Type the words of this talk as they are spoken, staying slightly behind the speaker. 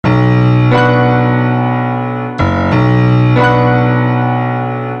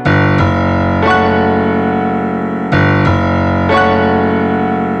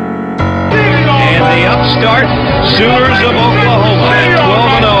Sooners of Oklahoma at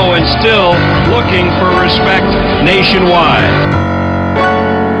 12-0 and still looking for respect nationwide.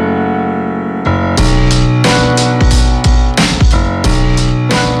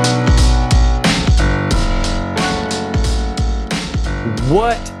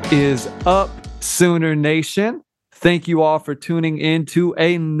 What is up, Sooner Nation? Thank you all for tuning in to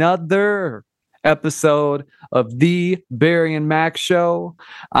another episode of the Barry and Mac Show.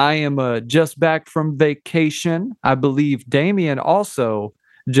 I am just back from vacation. I believe Damien also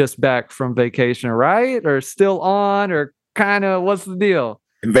just back from vacation, right? Or still on, or kind of, what's the deal?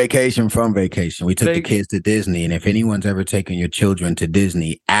 Vacation from vacation. We took the kids to Disney, and if anyone's ever taken your children to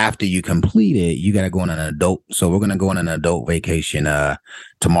Disney after you complete it, you got to go on an adult. So we're going to go on an adult vacation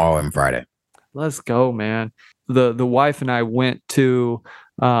tomorrow and Friday. Let's go, man. The wife and I went to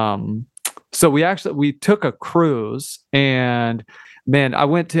so we took a cruise, and man,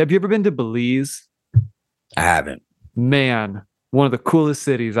 have you ever been to Belize? I haven't. Man, one of the coolest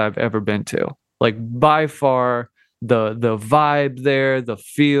cities I've ever been to. Like by far, the vibe there, the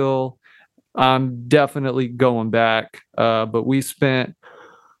feel. I'm definitely going back. But we spent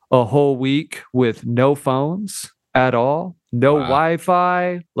a whole week with no phones at all, no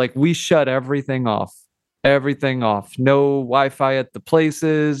Wi-Fi. Like we shut everything off. No Wi-Fi at the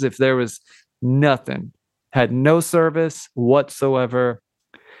places. If there was nothing, had no service whatsoever.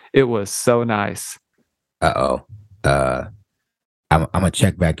 It was so nice. I'm gonna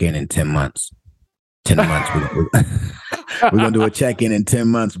check back in 10 months. 10 months. We're gonna do a check-in in 10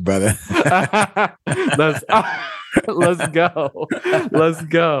 months, brother. Let's go.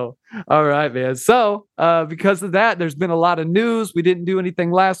 All right, man. So because of that, there's been a lot of news. We didn't do anything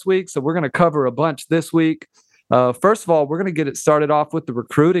last week, so we're going to cover a bunch this week. First of all, we're going to get it started off with the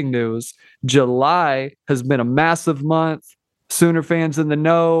recruiting news. July has been a massive month. Sooner fans in the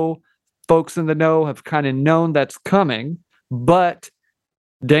know, folks in the know have kind of known that's coming, but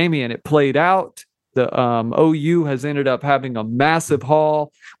Damien, it played out. The OU has ended up having a massive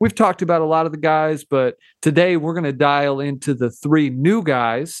haul. We've talked about a lot of the guys, but today we're going to dial into the three new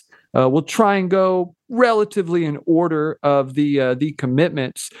guys. We'll try and go relatively in order of the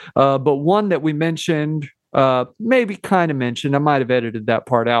commitments. But one that we mentioned, maybe kind of mentioned, I might have edited that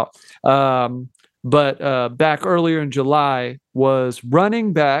part out. But back earlier in July was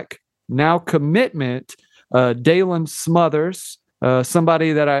running back, now commitment, Dalen Smothers.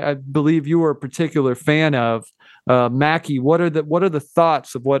 Somebody that I believe you were a particular fan of, Mackie. What are the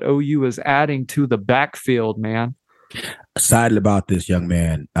thoughts of what OU is adding to the backfield, man? Excited about this young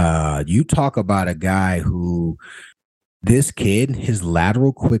man. You talk about a guy who, this kid, his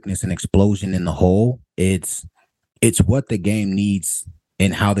lateral quickness and explosion in the hole. It's what the game needs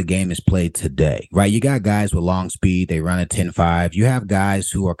and how the game is played today, right? You got guys with long speed. They run a 10.5. You have guys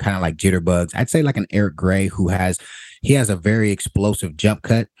who are kind of like jitterbugs. I'd say like an Eric Gray who has a very explosive jump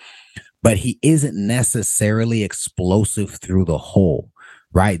cut, but he isn't necessarily explosive through the hole,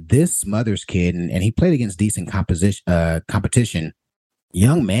 right? This Smothers kid, and he played against decent competition.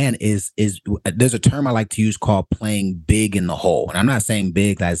 Young man is there's a term I like to use called playing big in the hole. And I'm not saying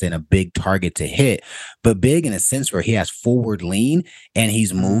big as in a big target to hit, but big in a sense where he has forward lean and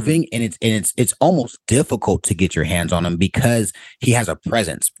he's moving, and it's almost difficult to get your hands on him because he has a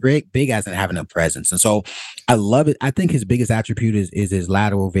presence. Big as in having a presence. And so I love it. I think his biggest attribute is his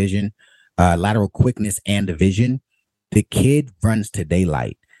lateral vision, lateral quickness and vision. The kid runs to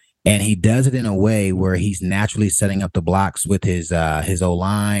daylight. And he does it in a way where he's naturally setting up the blocks with his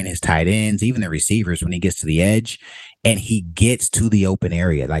O-line, his tight ends, even the receivers when he gets to the edge, and he gets to the open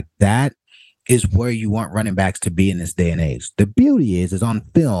area. Like that is where you want running backs to be in this day and age. The beauty is on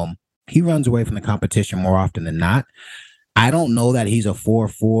film, he runs away from the competition more often than not. I don't know that he's a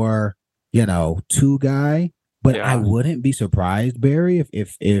 4.4, 2 guy, but I wouldn't be surprised, Barry,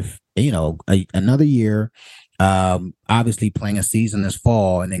 if another year. Obviously playing a season this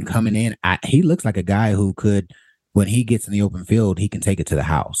fall and then coming in, he looks like a guy who could, when he gets in the open field, he can take it to the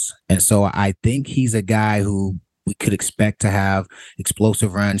house. And so I think he's a guy who we could expect to have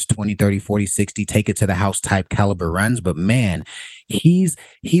explosive runs, 20, 30, 40, 60, take it to the house type caliber runs. But man, he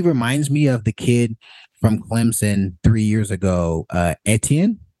reminds me of the kid from Clemson 3 years ago,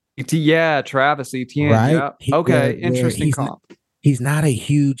 Etienne. Yeah, Travis Etienne. Right? Yeah. Okay, interesting comp. He's not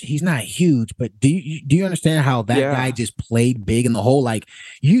huge, but do you understand how that guy just played big in the hole? Like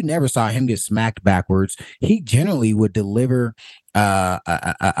you never saw him get smacked backwards. He generally would deliver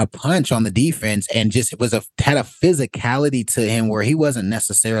a punch on the defense and just had a physicality to him where he wasn't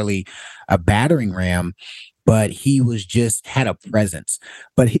necessarily a battering ram, but he was just had a presence.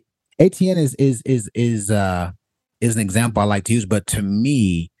 But Etienne is an example I like to use, but to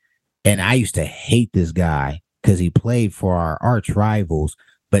me, and I used to hate this guy. because he played for our arch rivals.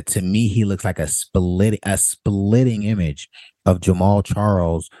 But to me, he looks like a splitting image of Jamal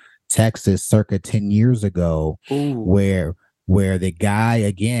Charles, Texas, circa 10 years ago, Ooh. where the guy,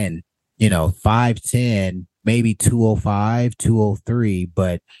 again, 5'10", maybe 205, 203,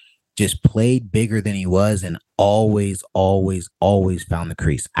 but just played bigger than he was and always, always, always found the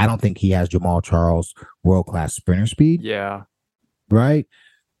crease. I don't think he has Jamal Charles world-class sprinter speed. Yeah. Right?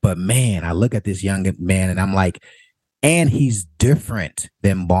 But man, I look at this young man and I'm like, and he's different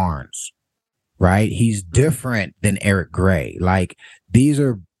than Barnes, right? He's different than Eric Gray. Like these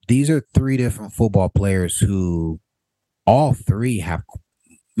are three different football players who all three have,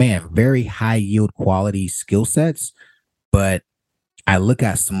 man, very high yield quality skill sets. But I look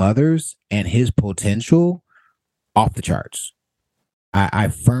at Smothers and his potential off the charts. I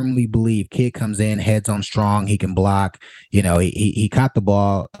firmly believe kid comes in, heads on strong, he can block. He caught the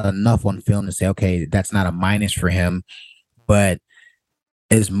ball enough on film to say, okay, that's not a minus for him. But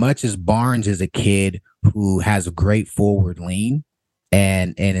as much as Barnes is a kid who has a great forward lean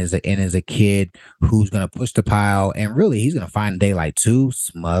and is a kid who's going to push the pile, and really he's going to find daylight too.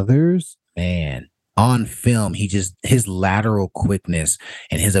 Smothers, man, on film, his lateral quickness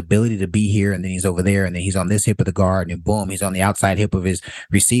and his ability to be here, and then he's over there, and then he's on this hip of the guard, and then boom, he's on the outside hip of his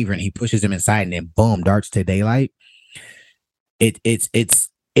receiver, and he pushes him inside, and then boom, darts to daylight.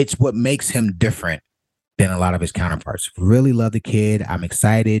 It's what makes him different than a lot of his counterparts. Really love the kid. I'm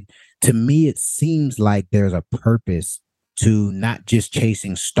excited. To me, it seems like there's a purpose to not just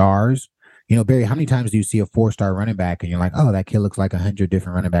chasing stars. Barry, how many times do you see a 4-star running back and you're like, oh, that kid looks like 100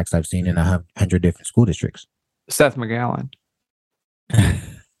 different running backs I've seen in 100 different school districts? Seth McGowan.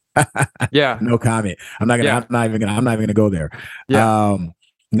 Yeah. No comment. I'm not even gonna go there. Yeah.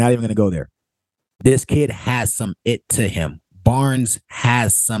 Not even gonna go there. This kid has some it to him. Barnes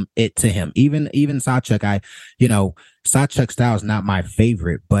has some it to him. Even Sawchuk, Sawchuk's style is not my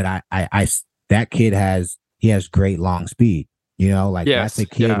favorite, but that kid has great long speed. That's a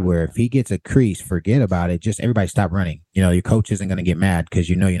kid where if he gets a crease, forget about it. Just everybody stop running. Your coach isn't going to get mad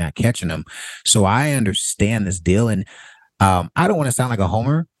because you're not catching him. So I understand this deal. And I don't want to sound like a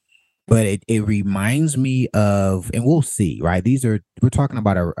homer, but it reminds me of, and we'll see, right? We're talking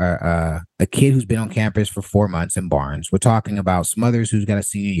about a kid who's been on campus for 4 months in Barnes. We're talking about Smothers, who's got a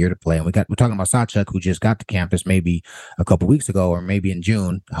senior year to play. And we're talking about Sawchuk, who just got to campus maybe a couple weeks ago, or maybe in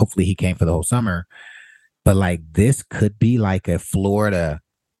June. Hopefully he came for the whole summer. But this could be like a Florida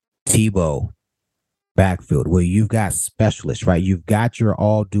Tebow backfield where you've got specialists, right? You've got your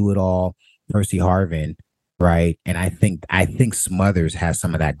all do it all Percy Harvin, right? And I think Smothers has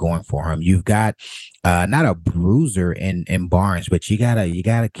some of that going for him. You've got not a bruiser in Barnes, but you got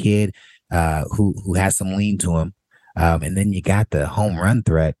a kid who has some lean to him, and then you got the home run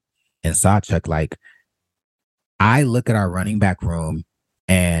threat in Sawchuk. I look at our running back room.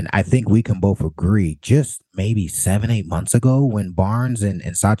 And I think we can both agree, just maybe 7-8 months ago when Barnes and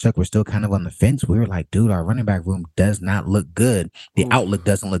Sawchuk were still kind of on the fence, we were like, dude, our running back room does not look good. The outlook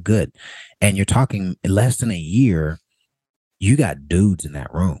doesn't look good. And you're talking less than a year, you got dudes in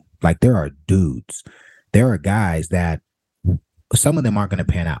that room. There are dudes. There are guys that some of them aren't going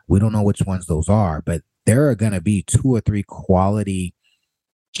to pan out. We don't know which ones those are, but there are going to be 2 or 3 quality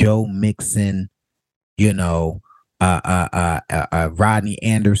Joe Mixon, Rodney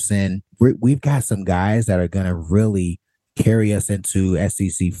Anderson. We've got some guys that are going to really carry us into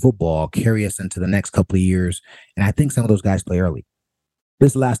SEC football, carry us into the next couple of years. And I think some of those guys play early. This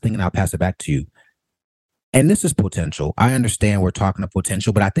is the last thing, and I'll pass it back to you. And this is potential. I understand we're talking of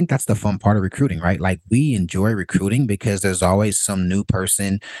potential, but I think that's the fun part of recruiting, right? We enjoy recruiting because there's always some new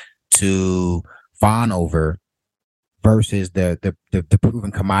person to fawn over versus the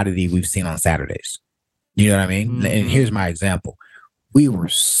proven commodity we've seen on Saturdays. You know what I mean? Mm-hmm. And here's my example. We were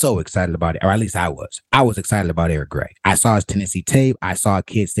so excited about it, or at least I was. I was excited about Eric Gray. I saw his Tennessee tape. I saw a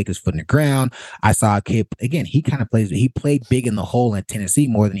kid stick his foot in the ground. I saw a kid, again, he played big in the hole in Tennessee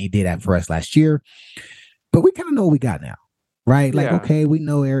more than he did for us last year. But we kind of know what we got now, right? Okay, we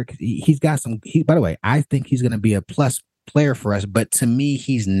know Eric. He's got some, by the way, I think he's going to be a plus player for us. But to me,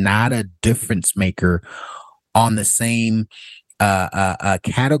 he's not a difference maker on the same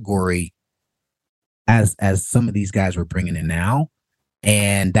category as some of these guys we're bringing in now.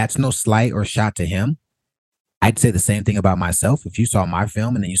 And that's no slight or shot to him. I'd say the same thing about myself. If you saw my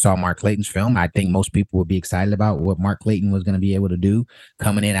film and then you saw Mark Clayton's film, I think most people would be excited about what Mark Clayton was going to be able to do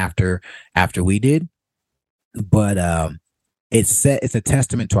coming in after we did. But it's a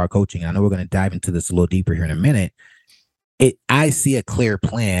testament to our coaching. I know we're going to dive into this a little deeper here in a minute. I see a clear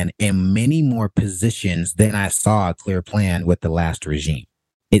plan in many more positions than I saw a clear plan with the last regime.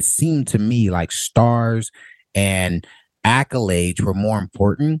 It seemed to me like stars and accolades were more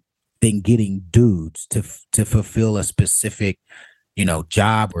important than getting dudes to fulfill a specific,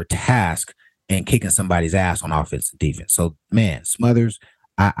 job or task and kicking somebody's ass on offense and defense. So, man, Smothers,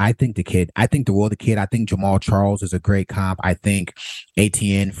 I think the kid, I think the world of the kid. I think Jamal Charles is a great comp. I think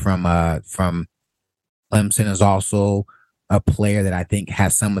ATN from Clemson is also a player that I think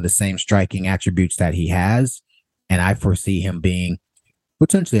has some of the same striking attributes that he has. And I foresee him being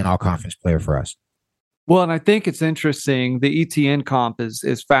potentially an all-conference player for us. Well, and I think it's interesting. The ETN comp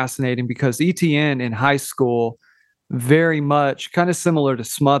is fascinating because ETN in high school, very much kind of similar to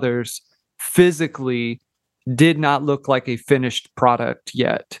Smothers, physically did not look like a finished product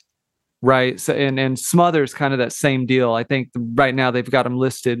yet. Right. So and Smothers kind of that same deal. I think right now they've got him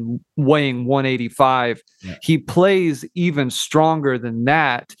listed weighing 185. Yeah. He plays even stronger than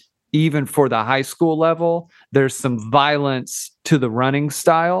that, even for the high school level. There's some violence to the running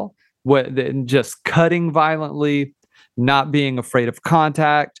style, just cutting violently, not being afraid of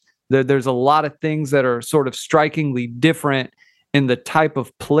contact. There's a lot of things that are sort of strikingly different in the type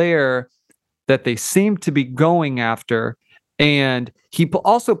of player that they seem to be going after. And he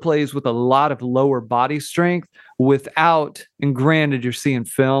also plays with a lot of lower body strength without, and granted, you're seeing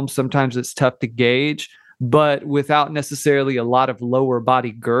film, sometimes it's tough to gauge, but without necessarily a lot of lower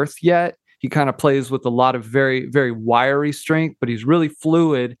body girth yet. He kind of plays with a lot of very, very wiry strength, but he's really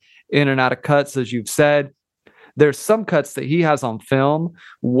fluid in and out of cuts, as you've said. There's some cuts that he has on film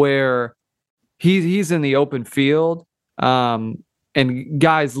where he's in the open field, and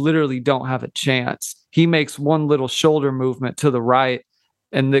guys literally don't have a chance. He makes one little shoulder movement to the right,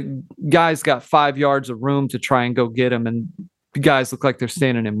 and the guy's got 5 yards of room to try and go get him. And the guys look like they're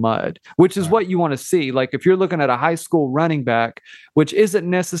standing in mud, which is what you want to see. Like if you're looking at a high school running back, which isn't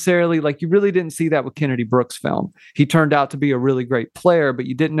necessarily like you really didn't see that with Kennedy Brooks' film. He turned out to be a really great player, but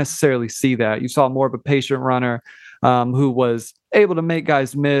you didn't necessarily see that. You saw more of a patient runner who was able to make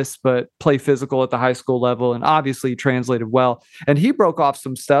guys miss, but play physical at the high school level. And obviously translated well. And he broke off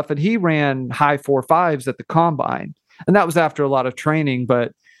some stuff and he ran high 4.5s at the combine. And that was after a lot of training.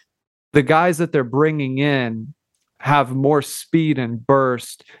 But the guys that they're bringing in have more speed and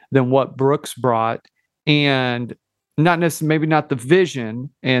burst than what Brooks brought. And not necessarily, maybe not the vision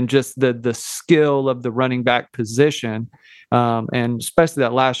and just the skill of the running back position. And especially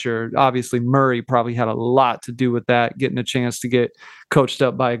that last year, obviously Murray probably had a lot to do with that, getting a chance to get coached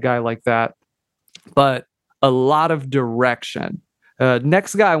up by a guy like that. But a lot of direction.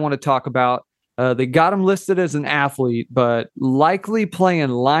 Next guy I want to talk about, they got him listed as an athlete, but likely playing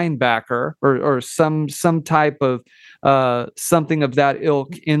linebacker or some type of something of that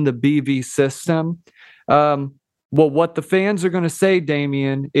ilk in the BV system. Well, what the fans are going to say,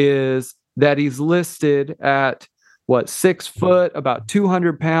 Damian, is that he's listed at 6 foot, about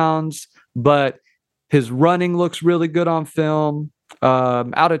 200 pounds, but his running looks really good on film.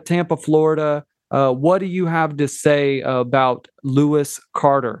 Out of Tampa, Florida. What do you have to say about Lewis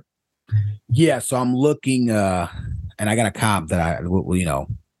Carter? Yeah, so I'm looking, and I got a comp that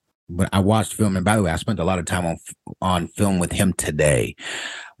but I watched film, and by the way, I spent a lot of time on film with him today.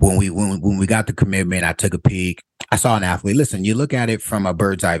 When we got the commitment, I took a peek. I saw an athlete. Listen, you look at it from a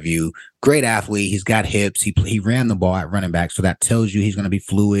bird's eye view. Great athlete. He's got hips. He ran the ball at running back, so that tells you he's going to be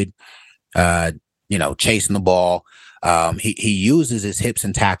fluid. Chasing the ball. He uses his hips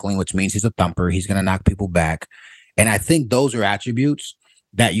in tackling, which means he's a thumper. He's going to knock people back, and I think those are attributes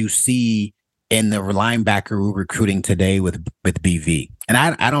that you see in the linebacker recruiting today with BV. And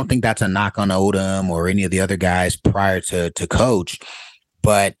I don't think that's a knock on Odom or any of the other guys prior to coach.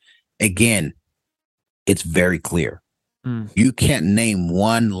 But again, it's very clear. You can't name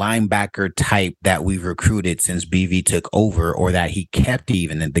one linebacker type that we've recruited since BV took over or that he kept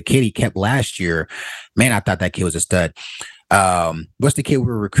even. And the kid he kept last year, man, I thought that kid was a stud. What's the kid we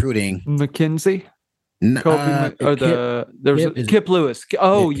were recruiting? McKenzie? Kip Lewis. Kip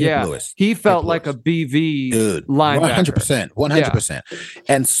Lewis. He felt like a BV linebacker. 100%.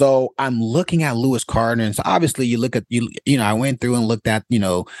 And so I'm looking at Lewis Carter, and so obviously you look at I went through and looked at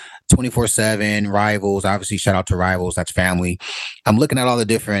 24/7 Rivals. Obviously, shout out to Rivals. That's family. I'm looking at all the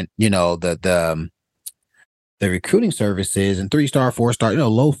different the recruiting services and 3-star, 4-star,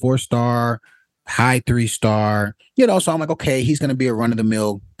 low 4-star, high 3-star. So I'm like, okay, he's going to be a run of the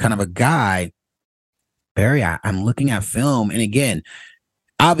mill kind of a guy. Barry, I'm looking at film, and again,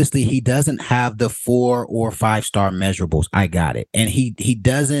 obviously he doesn't have the 4 or 5-star measurables. I got it, and he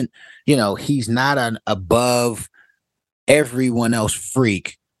doesn't. He's not an above everyone else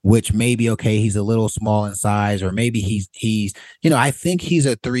freak, which maybe okay, he's a little small in size, or maybe he's I think he's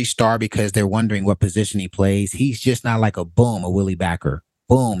a 3-star because they're wondering what position he plays. He's just not like a Willie Backer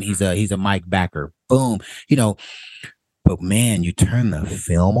Boom, he's a Mike backer. Boom, you know. But man, you turn the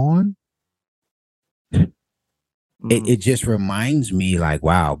film on, it just reminds me like,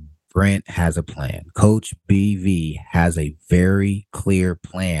 wow, Brent has a plan. Coach BV has a very clear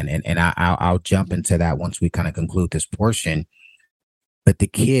plan, and I'll jump into that once we kind of conclude this portion. But the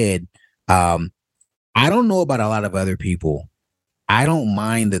kid, I don't know about a lot of other people. I don't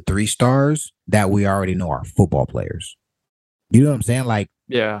mind the 3 stars that we already know are football players. You know what I'm saying? Like,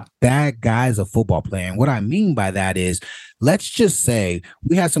 yeah, that guy's a football player. And what I mean by that is, let's just say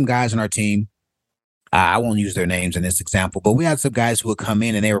we had some guys on our team. I won't use their names in this example, but we had some guys who would come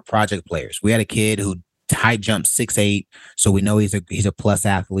in and they were project players. We had a kid who high jumped 6'8", so we know he's a plus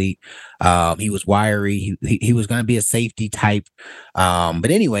athlete. He was wiry. He was going to be a safety type. But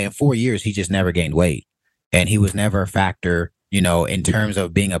anyway, in 4 years, he just never gained weight, and he was never a factor, in terms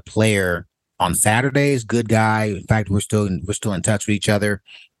of being a player on Saturdays. Good guy. In fact, we're still in touch with each other.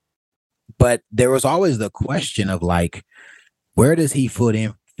 But there was always the question of like, where does he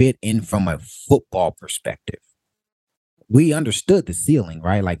fit in from a football perspective? We understood the ceiling,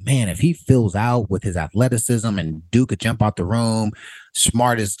 right? Like, man, if he fills out with his athleticism and Duke could jump out the room,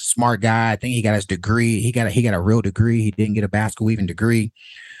 smart guy. I think he got his degree. He got a real degree. He didn't get a basketball weaving degree.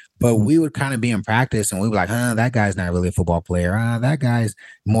 But we would kind of be in practice and we were like, that guy's not really a football player. That guy's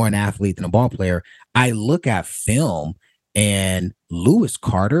more an athlete than a ball player. I look at film and Lewis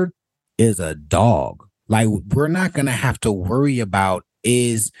Carter is a dog. Like, we're not going to have to worry about,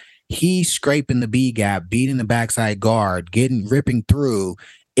 is he scraping the B gap, beating the backside guard, ripping through?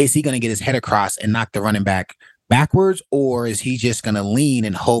 Is he going to get his head across and knock the running back backwards? Or is he just going to lean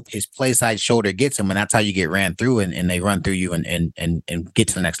and hope his play side shoulder gets him? And that's how you get ran through and they run through you and get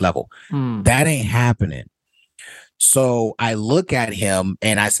to the next level. That ain't happening. So I look at him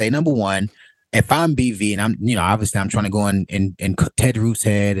and I say, number one, if I'm BV and I'm, obviously I'm trying to go in Ted Roof's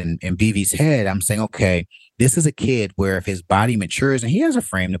head and BV's head, I'm saying, okay, this is a kid where if his body matures, and he has a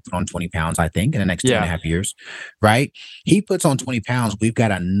frame to put on 20 pounds, I think, in the next 2.5 years, right? He puts on 20 pounds. We've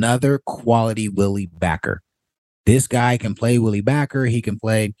got another quality Willie backer. This guy can play Willie backer. He can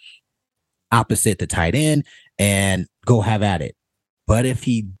play opposite the tight end and go have at it. But if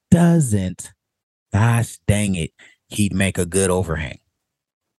he doesn't, gosh dang it, he'd make a good overhang.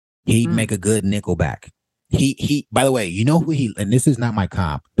 He'd make a good nickelback. He. By the way, you know who he? And this is not my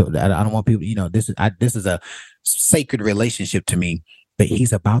comp. I don't want people. This is a sacred relationship to me. But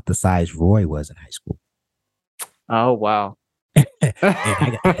he's about the size Roy was in high school. Oh wow.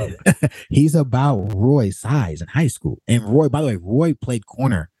 He's about Roy's size in high school. And Roy, by the way, Roy played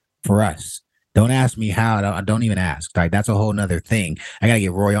corner for us. Don't ask me how. I don't even ask. Like, that's a whole nother thing. I gotta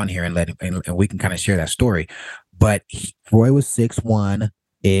get Roy on here and let him, and we can kind of share that story. But Roy was 6'1"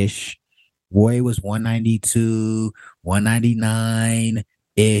 ish. Roy was 192, 199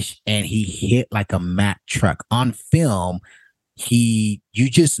 ish, and he hit like a Mack truck. On film, you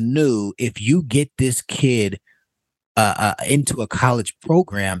just knew if you get this kid into a college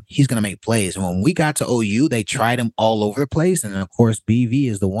program, he's going to make plays. And when we got to OU, they tried him all over the place. And of course, BV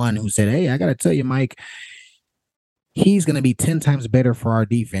is the one who said, hey, I got to tell you, Mike, he's going to be 10 times better for our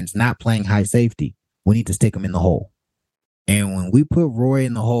defense, not playing high safety. We need to stick him in the hole. And when we put Roy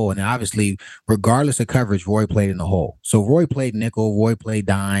in the hole, and obviously, regardless of coverage, Roy played in the hole. So Roy played nickel, Roy played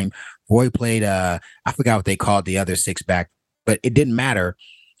dime, Roy played, I forgot what they called the other 6-back, but it didn't matter.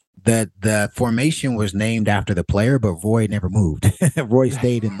 The formation was named after the player, but Roy never moved. Roy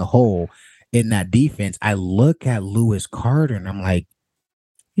stayed in the hole in that defense. I look at Lewis Carter and I'm like,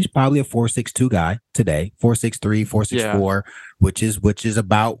 he's probably a 4.62 guy today, 4.63, 4.64, which is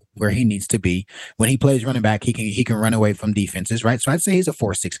about where he needs to be. When he plays running back, he can run away from defenses, right? So I'd say he's a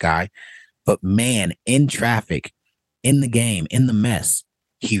 4.6 guy. But man, in traffic, in the game, in the mess,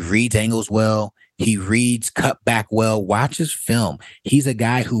 he reads angles well. He reads cut back well. Watches film. He's a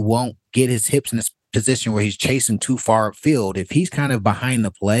guy who won't get his hips in this position where he's chasing too far upfield. If he's kind of behind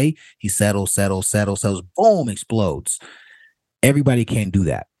the play, he settles, boom, explodes. Everybody can't do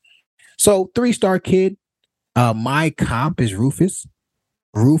that. So 3-star kid. My comp is Rufus.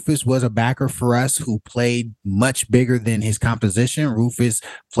 Rufus was a backer for us who played much bigger than his composition. Rufus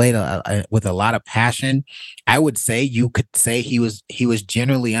played with a lot of passion. I would say you could say he was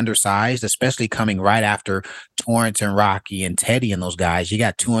generally undersized, especially coming right after Torrance and Rocky and Teddy and those guys. You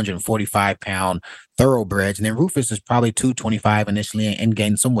got 245-pound thoroughbreds, and then Rufus is probably 225 initially and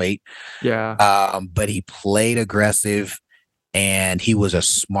gained some weight. Yeah. But he played aggressive, and he was a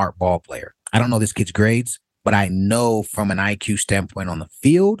smart ball player. I don't know this kid's grades, but I know from an IQ standpoint on the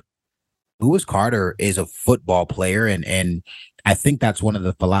field, Lewis Carter is a football player. And I think that's one of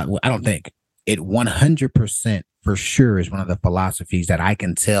the, I don't think, it 100% for sure is one of the philosophies that I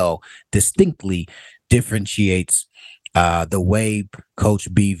can tell distinctly differentiates the way Coach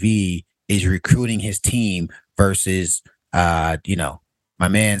BV is recruiting his team versus, my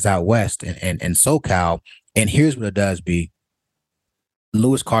man's out west and SoCal. And here's what it does, B.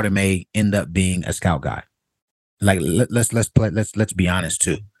 Lewis Carter may end up being a scout guy. Like let's be honest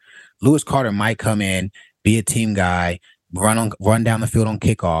too. Lewis Carter might come in, be a team guy, run down the field on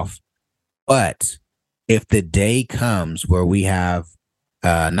kickoff. But if the day comes where we have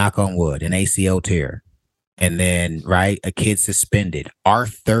knock on wood, an ACL tear, and then a kid suspended, our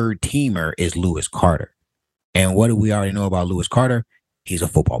third teamer is Lewis Carter. And what do we already know about Lewis Carter? He's a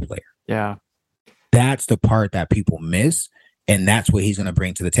football player. Yeah. That's the part that people miss. And that's what he's going to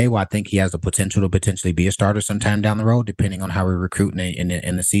bring to the table. I think he has the potential to potentially be a starter sometime down the road, depending on how we recruit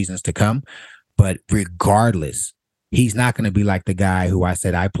in the seasons to come. But regardless, he's not going to be like the guy who I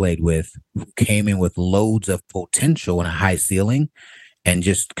said I played with, who came in with loads of potential and a high ceiling and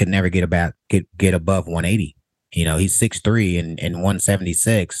just could never get above 180. He's 6'3" and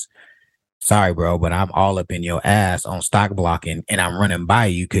 176. Sorry, bro, but I'm all up in your ass on stock blocking, and I'm running by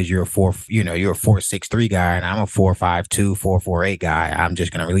you because you're a 4'6'3" guy, and I'm a 4'5'2", 4'8" guy. I'm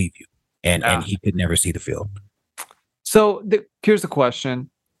just gonna relieve you, and he could never see the field. So here's the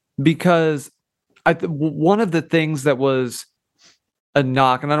question, because one of the things that was a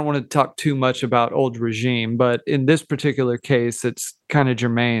knock, and I don't want to talk too much about old regime, but in this particular case, it's kind of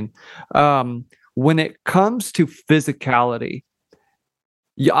germane. When it comes to physicality,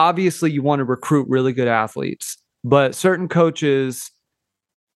 you want to recruit really good athletes, but certain coaches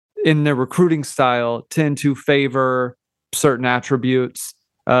in their recruiting style tend to favor certain attributes.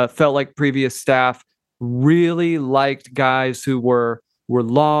 Felt like previous staff really liked guys who were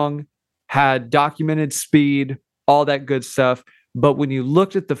long, had documented speed, all that good stuff. But when you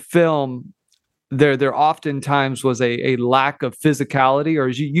looked at the film, there oftentimes was a lack of physicality, or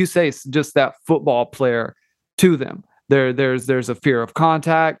as you say, it's just that football player to them. There's a fear of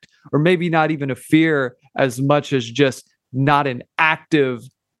contact, or maybe not even a fear as much as just not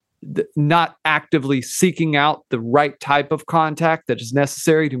actively seeking out the right type of contact that is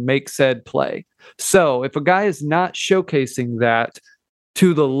necessary to make said play. So if a guy is not showcasing that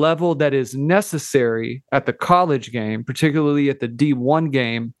to the level that is necessary at the college game, particularly at the D1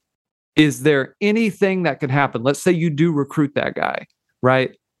 game, is there anything that can happen? Let's say you do recruit that guy,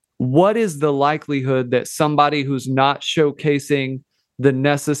 right? What is the likelihood that somebody who's not showcasing the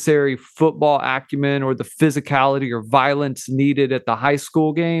necessary football acumen or the physicality or violence needed at the high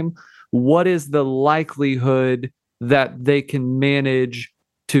school game, what is the likelihood that they can manage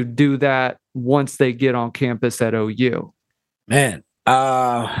to do that once they get on campus at OU? Man,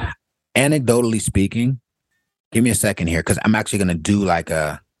 anecdotally speaking, give me a second here, because I'm actually gonna do like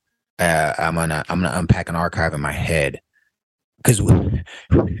I'm gonna unpack an archive in my head. Because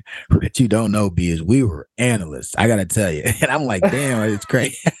what you don't know, B, is we were analysts. I got to tell you. And I'm like, damn, it's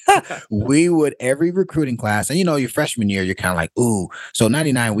crazy. We would, every recruiting class, and your freshman year, you're kind of like, ooh. So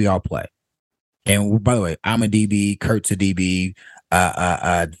 99, we all play. And by the way, I'm a DB, Kurt's a DB,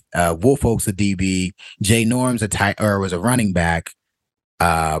 Wolf Oak's a DB, Jay Norm's was a running back,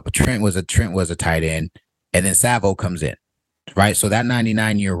 Trent was a tight end, and then Savo comes in. Right. So that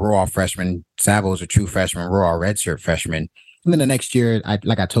 99-year, we're all freshmen. Savo is a true freshman. We're all redshirt freshmen. And then the next year,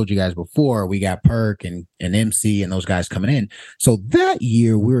 like I told you guys before, we got Perk and MC and those guys coming in. So that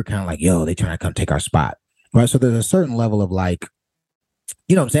year, we were kind of like, yo, they trying to come take our spot. Right. So there's a certain level of like,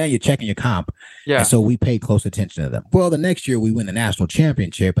 you know what I'm saying? You're checking your comp. Yeah. And so we paid close attention to them. Well, the next year we win the national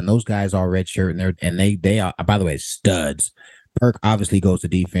championship, and those guys are redshirt, and they are, by the way, studs. Perk obviously goes to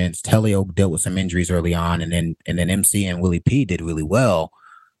defense. Teleo dealt with some injuries early on, and then MC and Willie P did really well.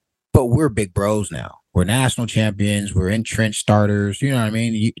 But we're big bros now. We're national champions. We're entrenched starters. You know what I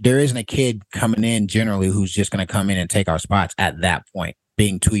mean? There isn't a kid coming in generally who's just going to come in and take our spots at that point,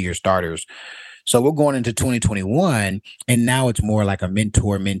 being 2-year starters. So we're going into 2021, and now it's more like a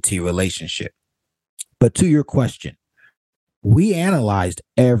mentor-mentee relationship. But to your question, we analyzed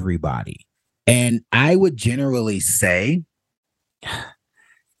everybody. And I would generally say,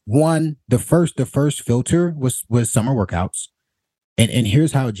 one, the first filter was summer workouts. And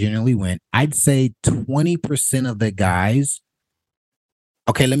here's how it generally went. I'd say 20% of the guys.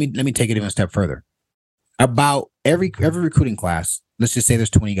 Okay, let me take it even a step further. About every recruiting class, let's just say there's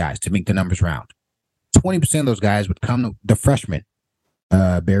 20 guys to make the numbers round. 20% of those guys would come to the freshman,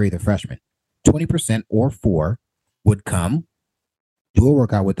 Barry the freshman. 20% or 4 would come, do a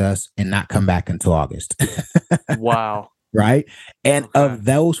workout with us, and not come back until August. Wow. Right? And of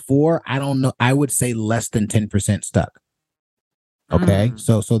those 4, I don't know, I would say less than 10% stuck. Okay.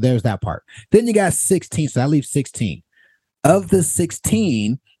 So there's that part. Then you got 16. So that leaves 16. Of the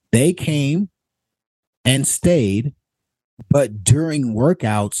 16, they came and stayed, but during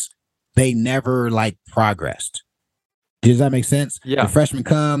workouts, they never like progressed. Does that make sense? Yeah. The freshmen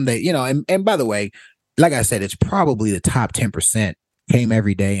come, they, and by the way, like I said, it's probably the top 10% came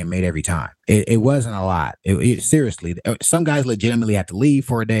every day and made every time. It wasn't a lot. Seriously, some guys legitimately had to leave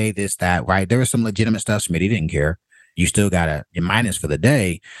for a day, this, that, right? There was some legitimate stuff. Smitty didn't care. You still got a minus for the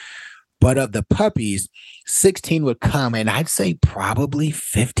day. But of the puppies, 16 would come, and I'd say probably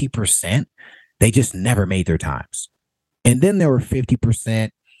 50%, they just never made their times. And then there were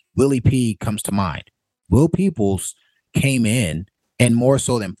 50%. Willie P comes to mind. Will Peoples came in, and more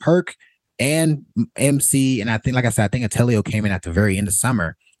so than Perk and MC, and I think, like I said, I think Atelio came in at the very end of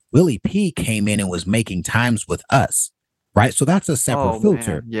summer. Willie P came in and was making times with us, right? So that's a separate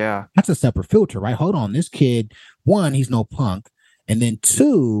filter. Man. Yeah. That's a separate filter, right? Hold on. This kid, one, he's no punk. And then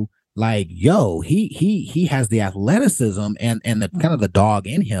two, like, yo, he has the athleticism and the kind of the dog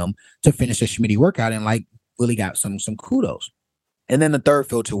in him to finish a Schmitty workout, and like Willie got some kudos. And then the third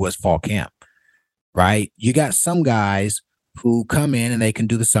filter was fall camp, right? You got some guys who come in and they can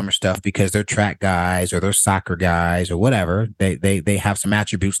do the summer stuff because they're track guys or they're soccer guys or whatever. They have some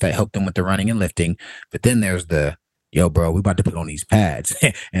attributes that help them with the running and lifting. But then there's the, yo, bro, we about to put on these pads.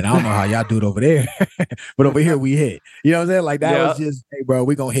 And I don't know how y'all do it over there, but over here we hit. You know what I'm saying? Like that was just, hey, bro,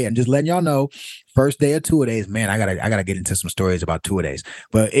 we gonna hit. And just letting y'all know, first day of two-a-days, man, I gotta get into some stories about two-a-days.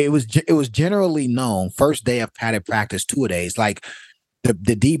 But it was generally known, first day of padded practice, two-a-days, like the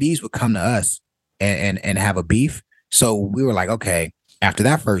DBs would come to us and have a beef. So we were like, okay, after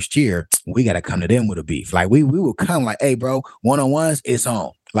that first year, we got to come to them with a beef. Like we would come like, hey, bro, one-on-ones, it's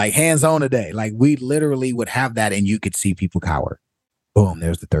on. Like hands on today. Like we literally would have that, and you could see people cower. Boom,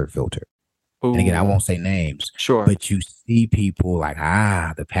 there's the third filter. Ooh. And again, I won't say names. Sure. But you see people like,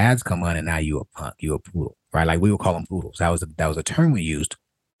 the pads come on, and now you a punk, you a poodle, right? Like we would call them poodles. That was a term we used.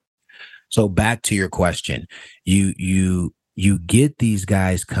 So back to your question, you get these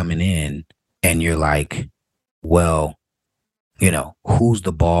guys coming in, and you're like, well, who's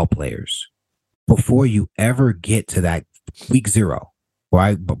the ball players? Before you ever get to that week zero,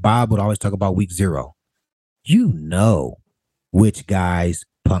 right? But Bob would always talk about week zero. You know which guys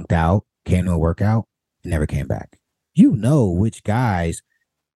punked out, came to a workout, and never came back. You know which guys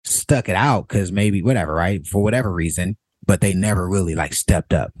stuck it out because maybe whatever, right? For whatever reason, but they never really like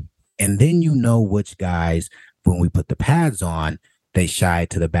stepped up. And then you know which guys, when we put the pads on, they shied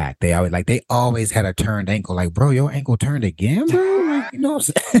to the back. They always had a turned ankle. Like, bro, your ankle turned again, bro? Like, you know what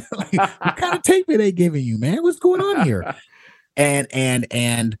I'm saying? Like, what kind of tape are they giving you, man? What's going on here?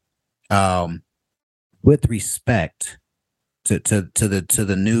 And with respect to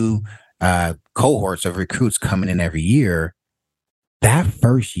the new cohorts of recruits coming in every year, that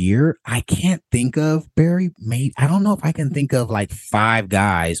first year, I can't think of, Barry, I don't know if I can think of like 5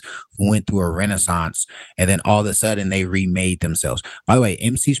 guys who went through a renaissance and then all of a sudden they remade themselves. By the way,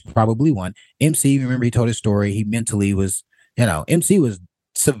 MC's probably one. MC, remember he told his story. He mentally was, MC was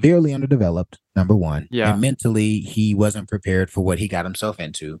severely underdeveloped, number one. Yeah. And mentally, he wasn't prepared for what he got himself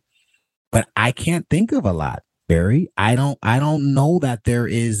into. But I can't think of a lot, Barry. I don't know that there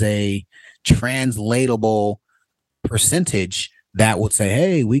is a translatable percentage that would say,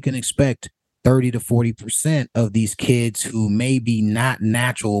 hey, we can expect 30 to 40% of these kids who may be not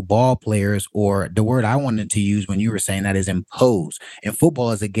natural ball players, or the word I wanted to use when you were saying that is impose. And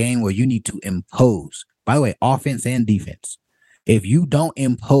football is a game where you need to impose. By the way, offense and defense. If you don't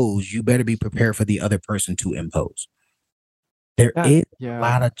impose, you better be prepared for the other person to impose. There is a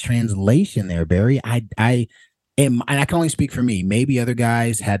lot of translation there, Barry. And I can only speak for me. Maybe other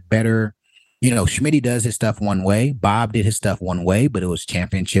guys had better. Schmitty does his stuff one way. Bob did his stuff one way, but it was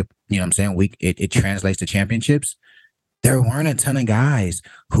championship. You know what I'm saying? It translates to championships. There weren't a ton of guys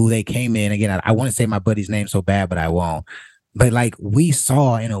who they came in. Again, I want to say my buddy's name so bad, but I won't. But like we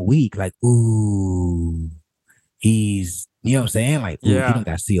saw in a week, like, ooh, he's, you know what I'm saying? Like, ooh, he don't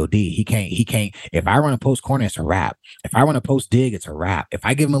got COD. He can't. If I run a post corner, it's a wrap. If I run a post dig, it's a wrap. If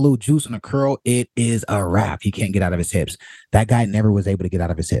I give him a little juice on a curl, it is a wrap. He can't get out of his hips. That guy never was able to get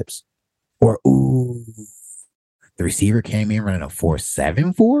out of his hips. Or, ooh, the receiver came in running a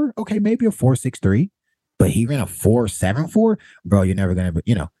 4.74. Okay, maybe a 4.63, but he ran a 4.74. Bro, you're never going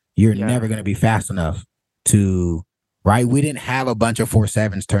to, never going to be fast enough to, right? We didn't have a bunch of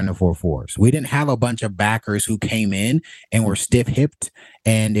 4.7s turn to 4.4s. We didn't have a bunch of backers who came in and were stiff-hipped.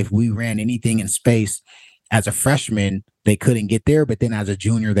 And if we ran anything in space as a freshman, they couldn't get there. But then as a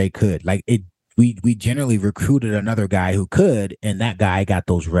junior, they could. Like we generally recruited another guy who could, and that guy got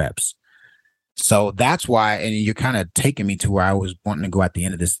those reps. So that's why, and you're kind of taking me to where I was wanting to go at the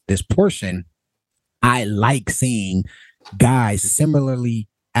end of this portion. I like seeing guys similarly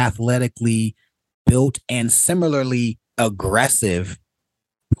athletically built and similarly aggressive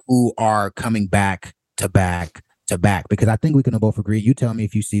who are coming back to back to back, because I think we can both agree. You tell me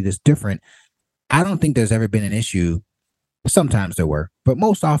if you see this different. I don't think there's ever been an issue. Sometimes there were, but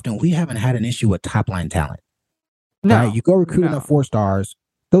most often we haven't had an issue with top line talent. No, right? You go recruiting up 4-stars.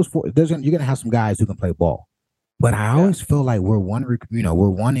 You're gonna have some guys who can play ball. But I always feel like we're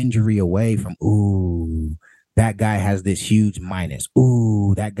one injury away from that guy has this huge minus.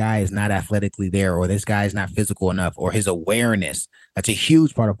 That guy is not athletically there, or this guy is not physical enough, or his awareness. That's a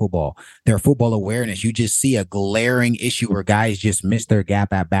huge part of football. Their football awareness. You just see a glaring issue where guys just miss their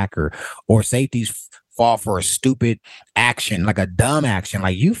gap at backer, or safeties fall for a stupid action, like a dumb action.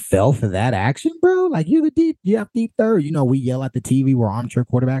 Like, you fell for that action, bro. Like, you have deep third. We yell at the TV, we're armchair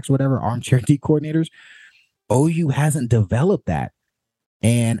quarterbacks, whatever, armchair D coordinators. OU hasn't developed that.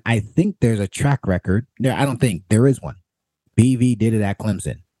 And I think there's a track record. No, I don't think there is one. BV did it at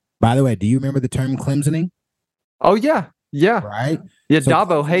Clemson. By the way, do you remember the term Clemsoning? Oh, yeah. Yeah. Right? Yeah, so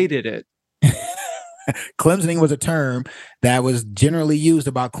Dabo hated it. Clemsoning was a term that was generally used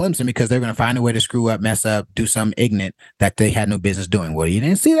about Clemson because they're going to find a way to screw up, mess up, do something ignorant that they had no business doing. Well, you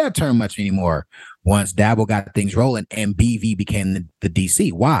didn't see that term much anymore once Dabo got things rolling and BV became the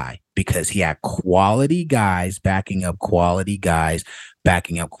DC. Why? Because he had quality guys backing up quality guys,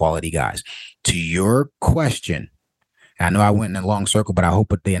 backing up quality guys. To your question, I know I went in a long circle, but I hope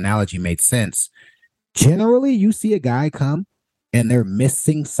that the analogy made sense. Generally, you see a guy come and they're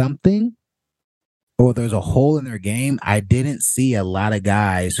missing something, or there's a hole in their game. I didn't see a lot of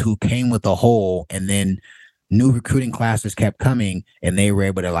guys who came with a hole and then new recruiting classes kept coming and they were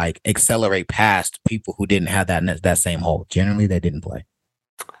able to like accelerate past people who didn't have that same hole. Generally, they didn't play.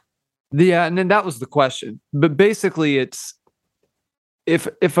 Yeah, and then that was the question. But basically, it's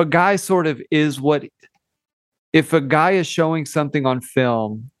if a guy sort of if a guy is showing something on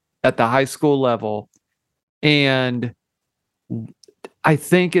film at the high school level, and I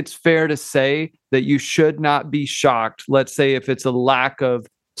think it's fair to say that you should not be shocked, let's say, if it's a lack of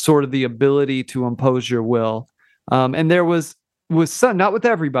sort of the ability to impose your will. And there was some, not with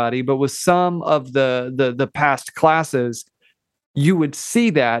everybody, but with some of the past classes, you would see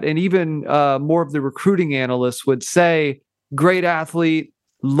that. And even more of the recruiting analysts would say, great athlete,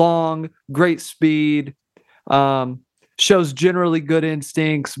 long, great speed, shows generally good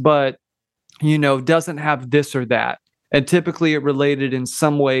instincts, but, doesn't have this or that. And typically it related in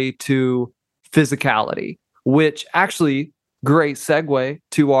some way to physicality, which actually, great segue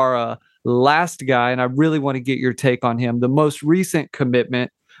to our last guy. And I really want to get your take on him. The most recent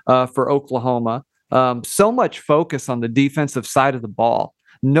commitment for Oklahoma. So much focus on the defensive side of the ball.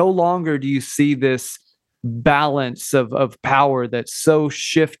 No longer do you see this balance of power that's so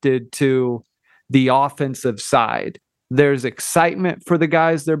shifted to the offensive side. There's excitement for the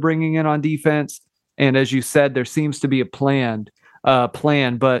guys they're bringing in on defense. And as you said, there seems to be a plan.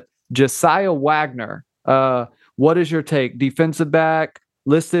 But Josiah Wagner, what is your take? Defensive back,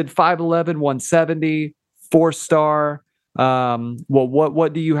 listed 5'11", 170, 4-star.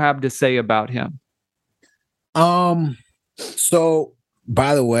 What do you have to say about him? So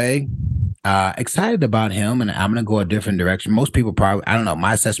by the way, excited about him, and I'm going to go a different direction. Most people probably, I don't know,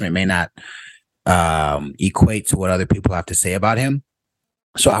 my assessment may not equate to what other people have to say about him.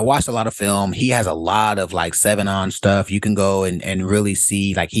 So I watched a lot of film. He has a lot of like 7-on stuff. You can go and really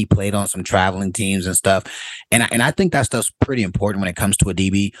see, like, he played on some traveling teams and stuff. And I think that stuff's pretty important when it comes to a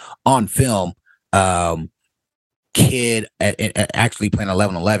DB on film. Kid actually playing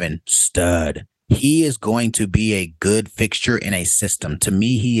 11-11, stud. He is going to be a good fixture in a system. To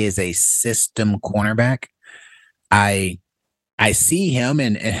me, he is a system cornerback. I see him,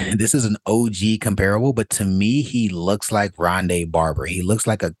 and this is an OG comparable, but to me, he looks like Rondé Barber. He looks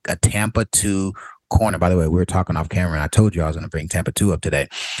like a Tampa 2 corner. By the way, we were talking off camera, and I told you I was going to bring Tampa 2 up today.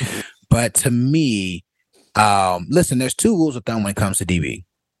 But to me, listen, there's 2 rules of thumb when it comes to DB.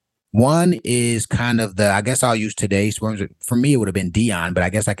 One is kind of I guess I'll use today's. For me, it would have been Dion, but I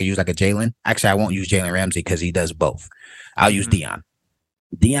guess I could use like a Jalen. Actually, I won't use Jalen Ramsey because he does both. I'll use Dion.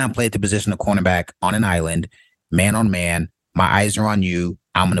 Dion played the position of cornerback on an island, man on man. My eyes are on you.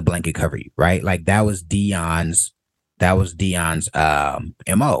 I'm going to blanket cover you, right? Like that was Dion's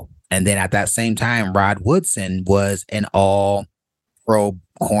MO. And then at that same time, Rod Woodson was an all-pro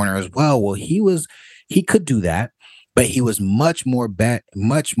corner as well. Well, he could do that, but he was much more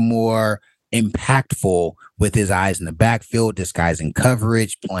impactful with his eyes in the backfield, disguising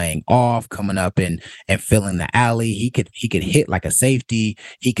coverage, playing off, coming up and filling the alley. He could hit like a safety.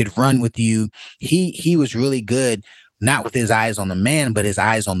 He could run with you. He was really good, not with his eyes on the man, but his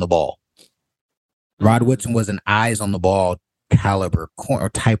eyes on the ball. Rod Woodson was an eyes on the ball caliber corner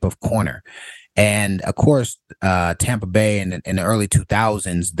type of corner. And of course, Tampa Bay in the early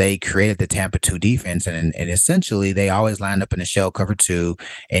 2000s, they created the Tampa 2 defense, and essentially they always lined up in a shell cover 2,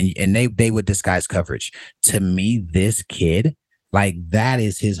 and they would disguise coverage. To me, this kid, like, that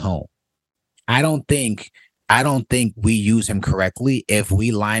is his home. I don't think we use him correctly if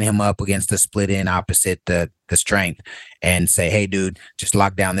we line him up against the split end opposite the strength and say, hey, dude, just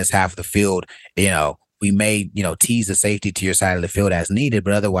lock down this half of the field. We may, tease the safety to your side of the field as needed,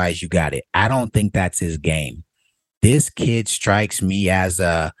 but otherwise you got it. I don't think that's his game. This kid strikes me as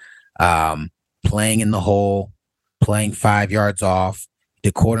a playing in the hole, playing 5 yards off.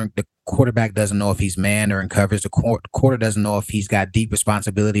 The quarterback doesn't know if he's man or in coverage. The quarter doesn't know if he's got deep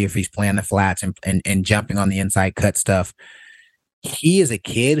responsibility, if he's playing the flats and jumping on the inside cut stuff. He is a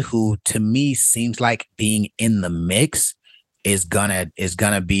kid who, to me, seems like being in the mix is gonna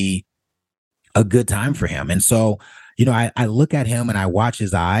be a good time for him. And so, I look at him and I watch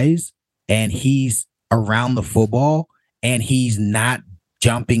his eyes, and he's around the football and he's not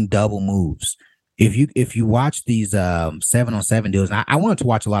jumping double moves. If you watch these 7-on-7 deals, and I wanted to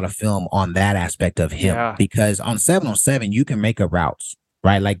watch a lot of film on that aspect of him, because on 7-on-7 you can make up routes,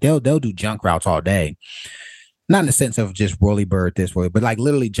 right? Like they'll do junk routes all day. Not in the sense of just whirly bird this way, but like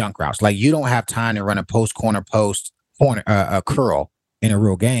literally junk routes. Like you don't have time to run a post corner a curl in a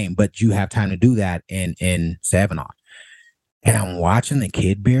real game, but you have time to do that in 7-on. And I'm watching the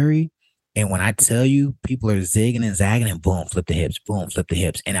kid, Barry, and when I tell you people are zigging and zagging and boom, flip the hips, boom, flip the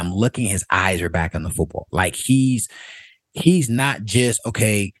hips, and I'm looking, his eyes are back on the football. Like he's not just,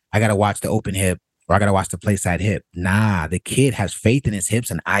 okay, I got to watch the open hip or I got to watch the play side hip. Nah, the kid has faith in his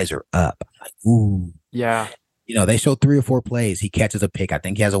hips and eyes are up. I'm like, ooh. Yeah. They show 3 or 4 plays. He catches a pick. I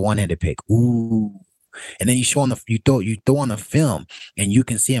think he has a one-handed pick. Ooh. And then you throw on the film and you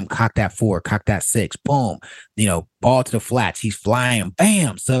can see him cock that 4, cock that 6, boom, ball to the flats. He's flying,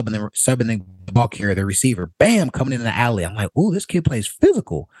 bam, subbing the ball carrier, the receiver, bam, coming in the alley. I'm like, ooh, this kid plays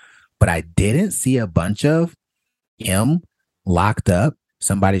physical. But I didn't see a bunch of him locked up.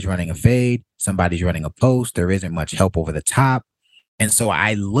 Somebody's running a fade, somebody's running a post. There isn't much help over the top. And so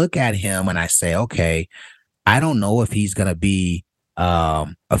I look at him and I say, okay, I don't know if he's going to be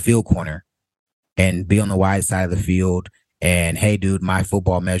a field corner and be on the wide side of the field. And hey, dude, my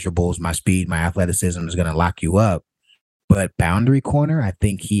football measurables, my speed, my athleticism is going to lock you up. But boundary corner, I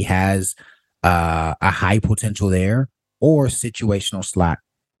think he has a high potential there, or situational slot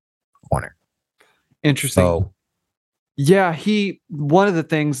corner. Interesting. So, yeah, one of the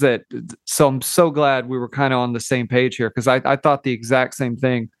things so I'm so glad we were kind of on the same page here, because I thought the exact same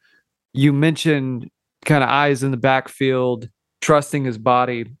thing. You mentioned kind of eyes in the backfield, trusting his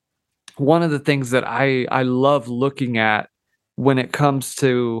body. One of the things that I love looking at when it comes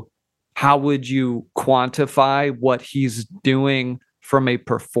to how would you quantify what he's doing from a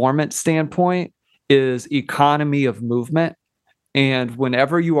performance standpoint is economy of movement. And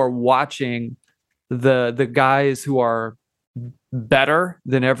whenever you are watching the guys who are better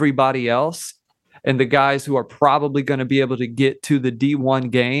than everybody else, and the guys who are probably going to be able to get to the D1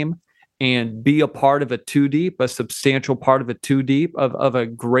 game and be a part of a 2-deep, a substantial part of a 2-deep of a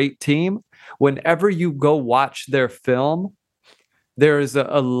great team, whenever you go watch their film, there is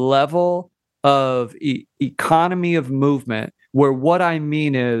a level of economy of movement where what I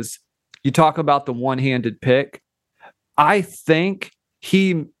mean is, you talk about the one-handed pick. I think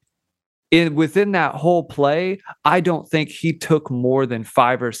within that whole play, I don't think he took more than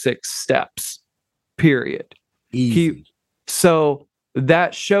 5 or 6 steps, period. Easy. So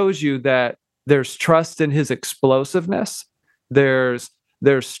that shows you that there's trust in his explosiveness. There's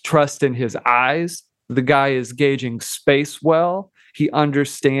trust in his eyes. The guy is gauging space well. He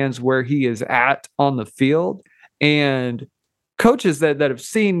understands where he is at on the field. And coaches that have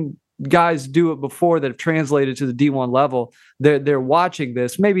seen guys do it before, that have translated to the D1 level, they're watching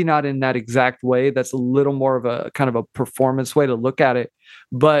this, maybe not in that exact way. That's a little more of a kind of a performance way to look at it.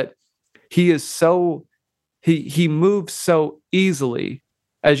 But he moves so easily.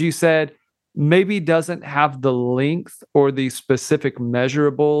 As you said, maybe doesn't have the length or the specific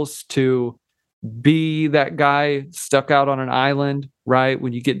measurables to be that guy stuck out on an island, right?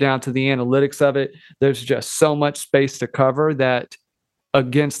 When you get down to the analytics of it, there's just so much space to cover that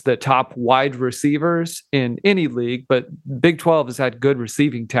against the top wide receivers in any league, but Big 12 has had good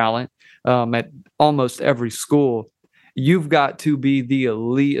receiving talent at almost every school. you've got to be the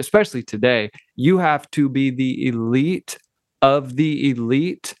elite, especially today. You have to be the elite of the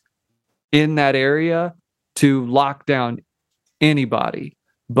elite in that area to lock down anybody.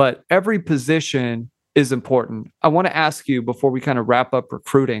 But every position is important. I want to ask you before we kind of wrap up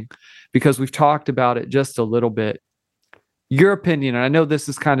recruiting, because we've talked about it just a little bit, your opinion, and I know this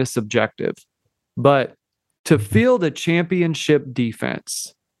is kind of subjective, but to field a championship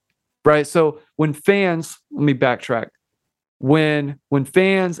defense, right? So when fans, let me backtrack. When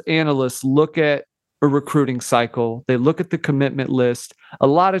fans, analysts look at a recruiting cycle, they look at the commitment list. A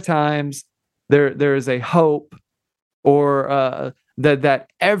lot of times there is a hope or that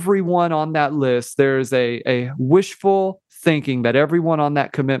everyone on that list, there's a wishful thinking that everyone on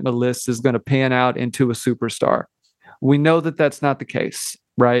that commitment list is going to pan out into a superstar. We know that that's not the case,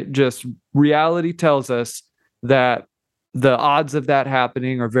 right? Just reality tells us that the odds of that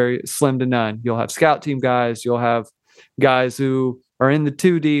happening are very slim to none. You'll have scout team guys, you'll have guys who are in the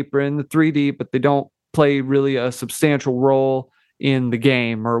 2 deep or in the 3 deep, but they don't play really a substantial role in the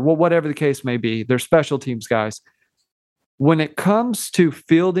game or whatever the case may be. They're special teams guys. When it comes to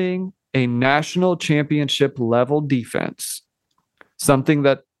fielding a national championship level defense, something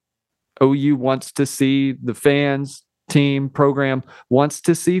that OU wants to see, the fans, team, program wants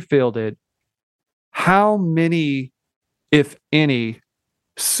to see fielded, how many, if any,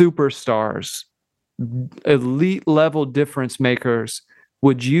 superstars, elite level difference makers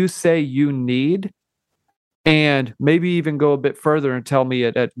would you say you need? And maybe even go a bit further and tell me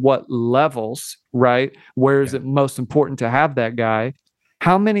at what levels, right? Where is it most important to have that guy?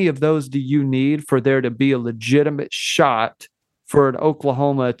 How many of those do you need for there to be a legitimate shot for an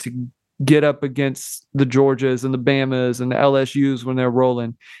Oklahoma to get up against the Georgias and the Bamas and the LSUs when they're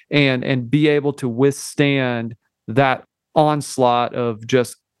rolling and be able to withstand that onslaught of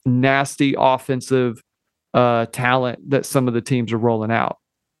just nasty offensive talent that some of the teams are rolling out?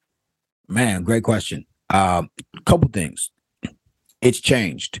 Man, great question. Couple things. It's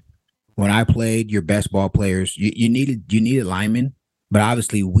changed. When I played, your best ball players, you needed linemen, but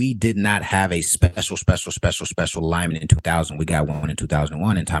obviously we did not have a special lineman in 2000. We got one in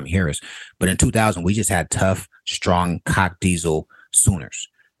 2001 and Tommy Harris, but in 2000 we just had tough, strong, cock diesel Sooners.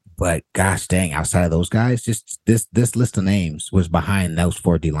 But gosh dang, outside of those guys, just this list of names was behind those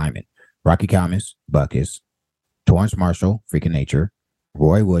 4 D linemen: Rocky Kalmus, Buckus, Torrance Marshall, freaking nature,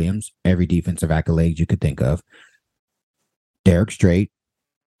 Roy Williams, every defensive accolade you could think of, Derek Strait,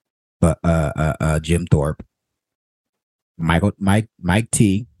 Jim Thorpe, Mike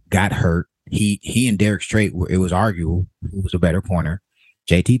T got hurt. He and Derek Strait it was arguable who was a better corner.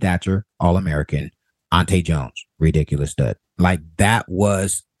 JT Thatcher, All-American. Ante Jones, ridiculous stud. Like that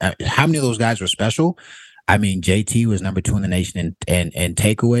was how many of those guys were special? I mean, JT was number 2 in the nation in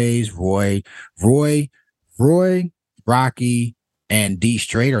takeaways. Roy, Rocky, and D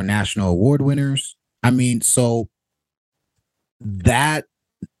Strait are national award winners. I mean, so that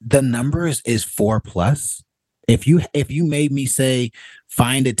the number is 4+. If you made me say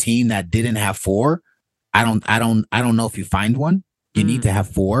find a team that didn't have 4, I don't know if you find one. You need to have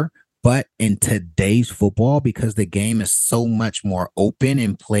 4. But in today's football, because the game is so much more open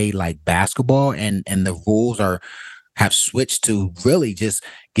and played like basketball, and the rules have switched to really just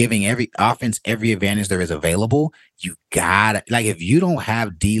giving every offense every advantage there is available, you gotta, like, if you don't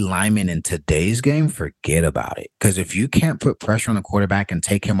have D linemen in today's game, forget about it. Because if you can't put pressure on the quarterback and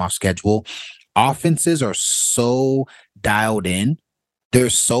take him off schedule, offenses are so dialed in.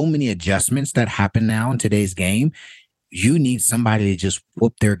 There's so many adjustments that happen now in today's game. You need somebody to just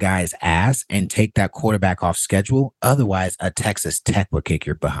whoop their guy's ass and take that quarterback off schedule. Otherwise, a Texas Tech will kick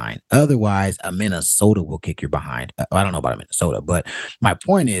your behind. Otherwise, a Minnesota will kick your behind. I don't know about a Minnesota, but my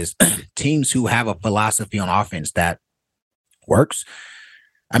point is teams who have a philosophy on offense that works.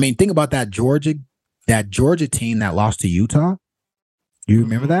 I mean, think about that Georgia team that lost to Utah. You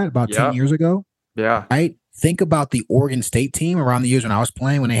remember that about 10 years ago? Yeah. Right? Think about the Oregon State team around the years when I was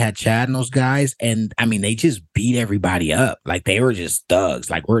playing, when they had Chad and those guys. And I mean, they just beat everybody up. Like they were just thugs.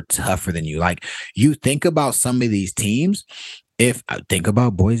 Like, we're tougher than you. Like, you think about some of these teams. If I think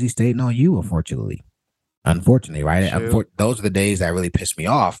about Boise State and OU, unfortunately, right? Those are the days that really pissed me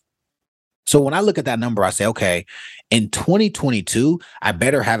off. So when I look at that number, I say, okay, in 2022, I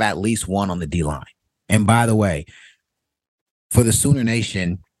better have at least one on the D line. And by the way, for the Sooner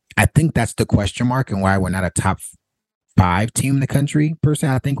Nation, I think that's the question mark and why we're not a top 5 team in the country per se.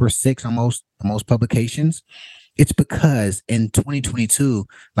 I think we're 6 on most publications. It's because in 2022,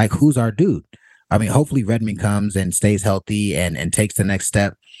 like, who's our dude? I mean, hopefully Redmond comes and stays healthy and takes the next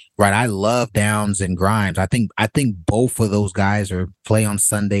step. Right. I love Downs and Grimes. I think both of those guys are play on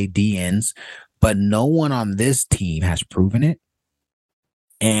Sunday DNs. but no one on this team has proven it.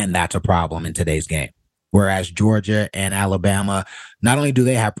 And that's a problem in today's game. Whereas Georgia and Alabama, not only do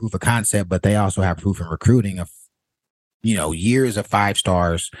they have proof of concept, but they also have proof in recruiting of, years of 5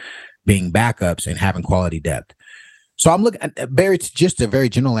 stars being backups and having quality depth. So I'm looking at Barry, it's just a very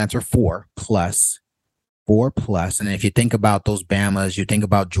general answer, 4+. 4+. And if you think about those Bamas, you think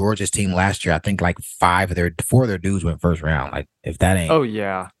about Georgia's team last year, I think like 4 of their dudes went first round. Like if that ain't. Oh,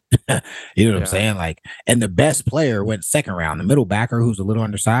 yeah. You know what I'm saying? Like, and the best player went second round. The middle backer, who's a little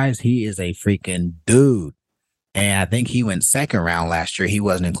undersized, he is a freaking dude. And I think he went second round last year. He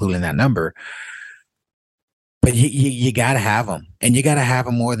wasn't included in that number. But you got to have him. And you got to have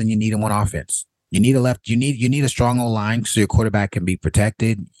him more than you need him on offense. You need a strong O-line so your quarterback can be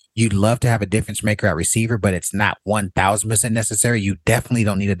protected. You'd love to have a difference maker at receiver, but it's not 1,000% necessary. You definitely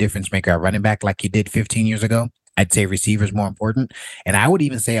don't need a difference maker at running back like you did 15 years ago. I'd say receiver is more important. And I would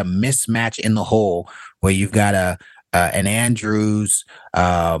even say a mismatch in the hole where you've got an Andrews,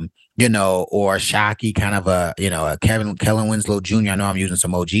 or Shockey, kind of a Kellen Winslow Jr. I know I'm using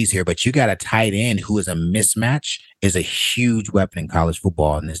some OGs here, but you got a tight end who is a mismatch, is a huge weapon in college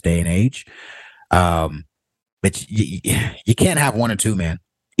football in this day and age. But you can't have 1 or 2, man.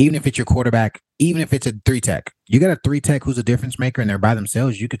 Even if it's your quarterback, even if it's a 3 tech, you got a 3 tech who's a difference maker and they're by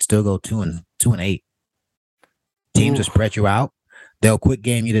themselves, you could still go 2 and 8. Teams will spread you out. They'll quick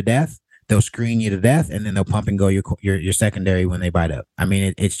game you to death. They'll screen you to death, and then they'll pump and go your secondary when they bite up. I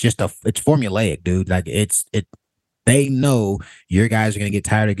mean, it's formulaic, dude. Like they know your guys are gonna get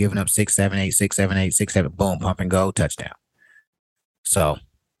tired of giving up 6, 7, 8, 6, 7, 8, 6, 7, boom, pump and go, touchdown. So,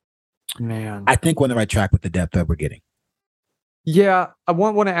 man, I think we're on the right track with the depth that we're getting. Yeah, I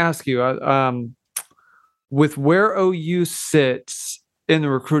want to ask you, with where OU sits in the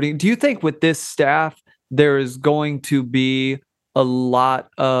recruiting, do you think with this staff there is going to be a lot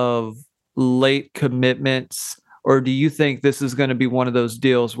of late commitments, or do you think this is going to be one of those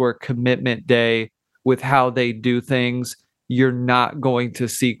deals where commitment day, with how they do things, you're not going to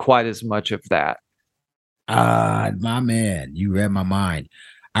see quite as much of that? My man, you read my mind.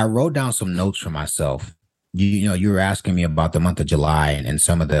 I wrote down some notes for myself. You were asking me about the month of July and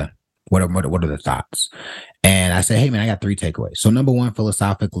some of the what are the thoughts, and I said, hey man, I got 3 takeaways. So number 1,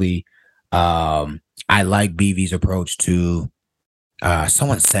 philosophically, I like BV's approach to.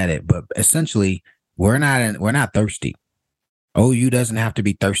 Someone said it, but essentially, we're not thirsty. OU doesn't have to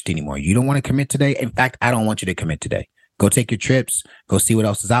be thirsty anymore. You don't want to commit today. In fact, I don't want you to commit today. Go take your trips. Go see what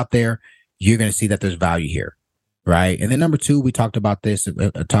else is out there. You're going to see that there's value here, right? And then number 2, we talked about this,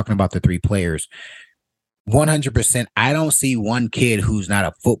 talking about the 3 players. 100%. I don't see one kid who's not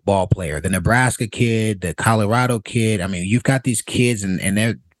a football player. The Nebraska kid, the Colorado kid. I mean, you've got these kids and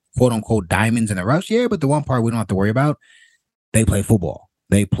they're quote unquote diamonds in the rough. Yeah, but the one part we don't have to worry about, they play football.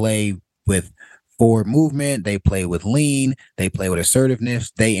 They play with forward movement. They play with lean. They play with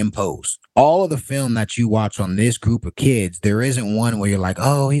assertiveness. They impose. All of the film that you watch on this group of kids, there isn't one where you're like,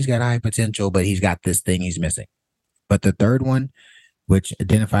 oh, he's got high potential, but he's got this thing he's missing. But the third one, which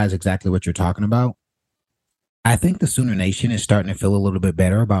identifies exactly what you're talking about, I think the Sooner Nation is starting to feel a little bit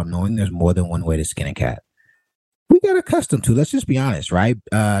better about knowing there's more than one way to skin a cat. We got accustomed to, let's just be honest, right?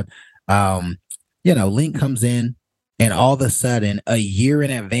 Link comes in, and all of a sudden, a year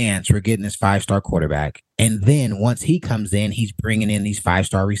in advance, we're getting this 5-star quarterback. And then once he comes in, he's bringing in these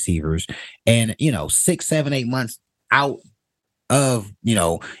 5-star receivers. And, 6, 7, 8 months out of,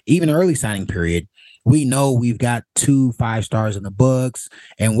 even early signing period, we know we've got 2 5-stars in the books.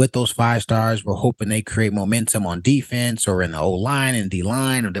 And with those 5 stars, we're hoping they create momentum on defense or in the O-line and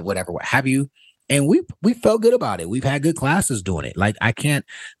D-line or whatever, what have you. And we felt good about it. We've had good classes doing it. Like,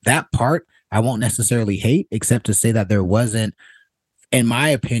 that part I won't necessarily hate, except to say that there wasn't, in my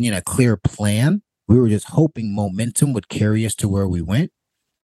opinion, a clear plan. We were just hoping momentum would carry us to where we went.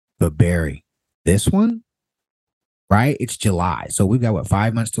 But Barry, this one, right? It's July. So we've got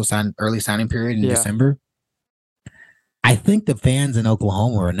 5 months till early signing period in December. I think the fans in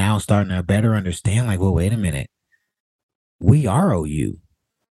Oklahoma are now starting to better understand, like, well, wait a minute. We are OU.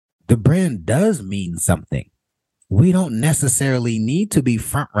 The brand does mean something. We don't necessarily need to be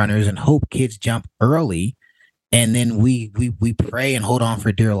front runners and hope kids jump early, and then we pray and hold on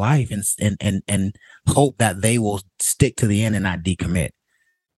for dear life and hope that they will stick to the end and not decommit.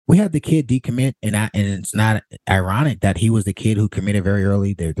 We had the kid decommit, and it's not ironic that he was the kid who committed very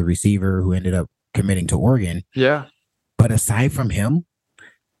early, the receiver who ended up committing to Oregon. Yeah. But aside from him,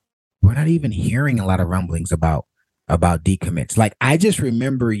 we're not even hearing a lot of rumblings about decommits. Like, I just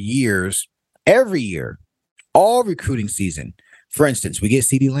remember every year, all recruiting season. For instance, we get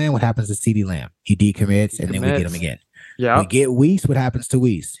CeeDee Lamb. What happens to CeeDee Lamb? He decommits, and then we get him again. Yeah. We get Weiss. What happens to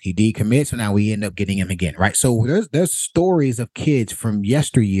Weiss? He decommits, so now we end up getting him again, right? So there's stories of kids from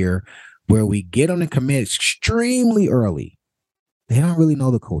yesteryear where we get on a commit extremely early. They don't really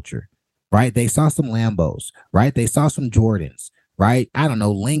know the culture, right? They saw some Lambos, right? They saw some Jordans, right? I don't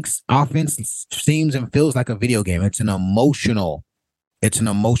know. Link's offense seems and feels like a video game. It's an emotional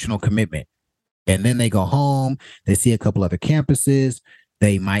commitment. And then they go home, they see a couple other campuses,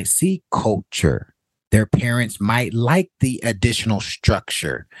 they might see culture. Their parents might like the additional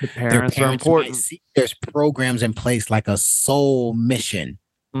structure. The Their parents are parents important. might see there's programs in place like a soul mission.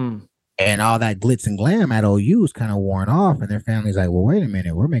 Mm. And all that glitz and glam at OU is kind of worn off. And their family's like, well, wait a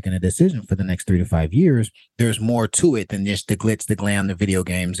minute, we're making a decision for the next 3 to 5 years. There's more to it than just the glitz, the glam, the video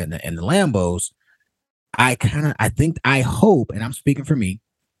games, and the Lambos. I hope, and I'm speaking for me,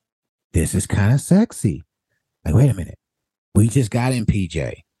 this is kind of sexy. Like, wait a minute. We just got in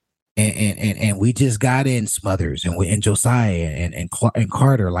PJ and we just got in Smothers and Josiah and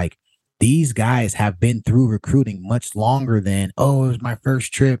Carter. Like, these guys have been through recruiting much longer than, oh, it was my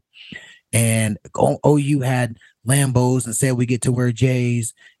first trip. And OU had Lambos and said we get to wear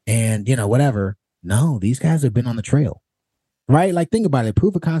J's and, whatever. No, these guys have been on the trail, right? Like, think about it.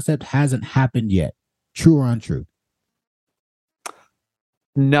 Proof of concept hasn't happened yet. True or untrue?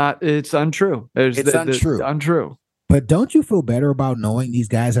 It's untrue. It's untrue. Untrue. But don't you feel better about knowing these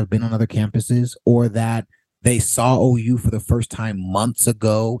guys have been on other campuses, or that they saw OU for the first time months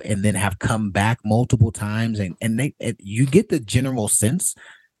ago and then have come back multiple times, and you get the general sense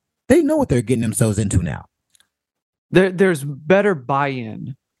they know what they're getting themselves into now. There's better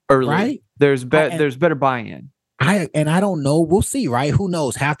buy-in early. Right? There's better buy-in. I don't know. We'll see, right? Who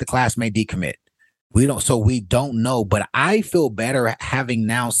knows? Half the class may decommit. We don't know, but I feel better having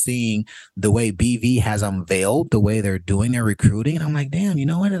now seeing the way BV has unveiled the way they're doing their recruiting. And I'm like, damn, you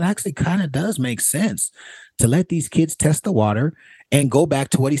know what? It actually kind of does make sense to let these kids test the water and go back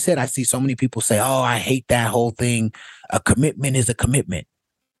to what he said. I see so many people say, oh, I hate that whole thing. A commitment is a commitment.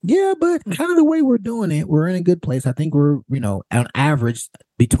 Yeah, but kind of the way we're doing it, we're in a good place. I think we're, on average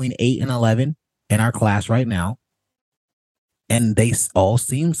between 8 and 11 in our class right now. And they all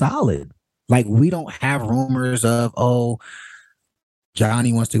seem solid. Like, we don't have rumors of, oh,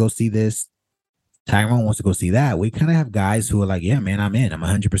 Johnny wants to go see this, Tyrone wants to go see that. We kind of have guys who are like, yeah, man, I'm in. I'm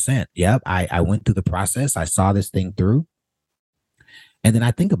 100%. Yep, I went through the process. I saw this thing through. And then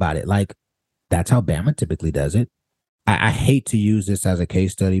I think about it, like, that's how Bama typically does it. I hate to use this as a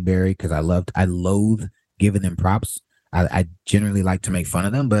case study, Barry, because I loathe giving them props. I generally like to make fun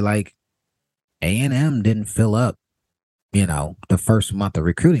of them, but like, A&M didn't fill up the first month of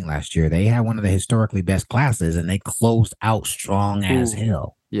recruiting last year. They had one of the historically best classes, and they closed out strong as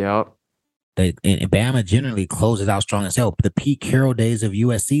hell. Yep. And Bama generally closes out strong as hell. The Pete Carroll days of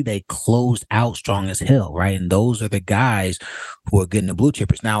USC, they closed out strong as hell, right? And those are the guys who are getting the blue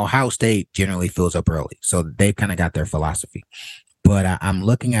chippers. Now, Ohio State generally fills up early, so they've kind of got their philosophy. But I'm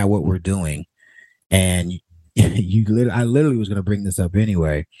looking at what we're doing, and I literally was going to bring this up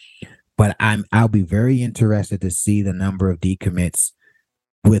anyway. But I'll be very interested to see the number of decommits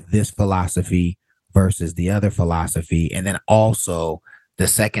with this philosophy versus the other philosophy. And then also the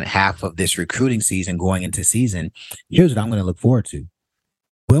second half of this recruiting season going into season. Here's what I'm going to look forward to.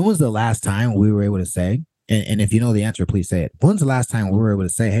 When was the last time we were able to say, and if you know the answer, please say it. When's the last time we were able to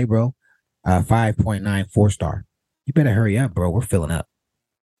say, hey, bro, 5.9 4-star. You better hurry up, bro. We're filling up.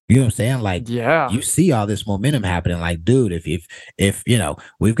 You know what I'm saying? Like, yeah, you see all this momentum happening. Like, dude, if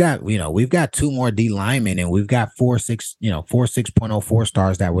we've got 2 more D linemen, and we've got 4 6.0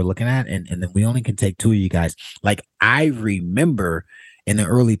 4-stars that we're looking at, and then we only can take 2 of you guys. Like, I remember in the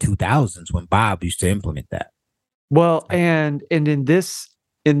early 2000s when Bob used to implement that. Well, and in this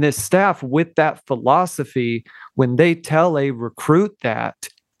staff with that philosophy, when they tell a recruit that,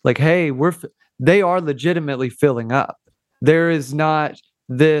 like, hey, they are legitimately filling up. There is not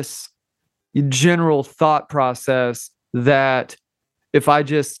this general thought process that if I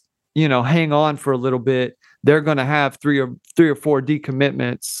just, hang on for a little bit, they're going to have 3 or 4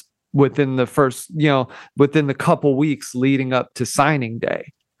 decommitments within the first, within the couple weeks leading up to signing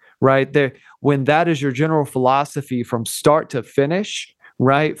day, right there. When that is your general philosophy from start to finish,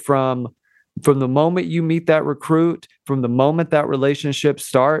 right? From the moment you meet that recruit, from the moment that relationship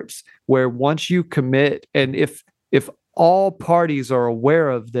starts, where once you commit, and if all parties are aware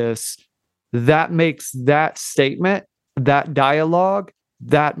of this, that makes that statement, that dialogue,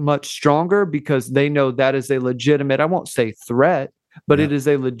 that much stronger, because they know that is a legitimate, I won't say threat, but it is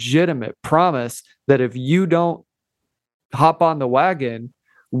a legitimate promise that if you don't hop on the wagon,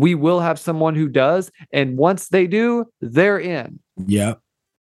 we will have someone who does. And once they do, they're in. Yep.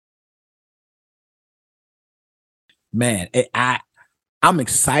 Man, I'm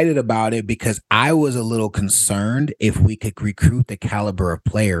excited about it because I was a little concerned if we could recruit the caliber of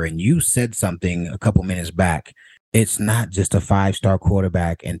player. And you said something a couple minutes back. It's not just a 5-star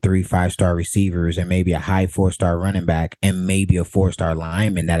quarterback and 3 5-star receivers and maybe a high 4-star running back and maybe a 4-star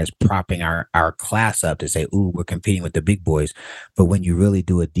lineman that is propping our class up to say, ooh, we're competing with the big boys. But when you really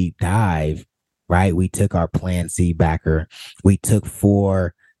do a deep dive, right, we took our plan C backer. We took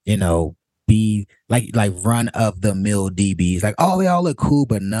 4, be like run of the mill DBs. Like, oh, they all look cool,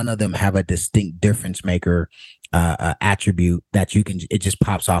 but none of them have a distinct difference maker attribute that it just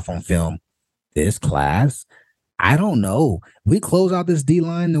pops off on film. This class, I don't know. We close out this D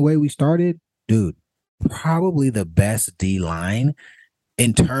line the way we started, dude. Probably the best D line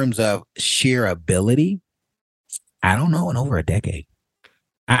in terms of sheer ability. I don't know, in over a decade.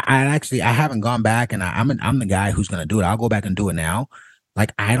 I haven't gone back, and I'm the guy who's gonna do it. I'll go back and do it now.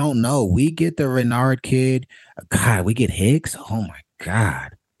 Like, I don't know. We get the Renard kid. God, we get Hicks. Oh my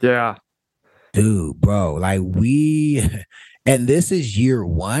God. Yeah. Dude, bro. Like, and this is year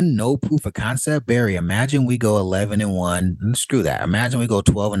 1, no proof of concept. Barry, imagine we go 11-1. Screw that. Imagine we go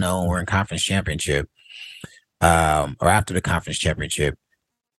 12-0 and we're in conference championship. Or after the conference championship.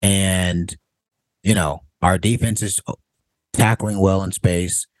 And, our defense is tackling well in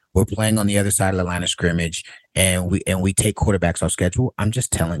space. We're playing on the other side of the line of scrimmage, and we take quarterbacks off schedule. I'm just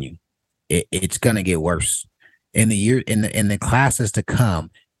telling you, it's gonna get worse in the classes to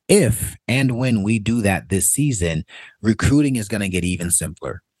come. If and when we do that this season, recruiting is gonna get even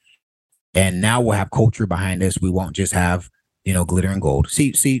simpler. And now we'll have culture behind us. We won't just have glitter and gold.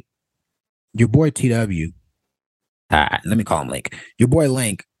 See, your boy TW. Let me call him Link. Your boy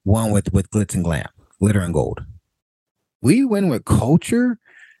Link won with glitz and glam, glitter and gold. We win with culture.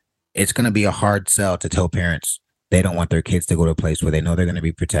 It's going to be a hard sell to tell parents they don't want their kids to go to a place where they know they're going to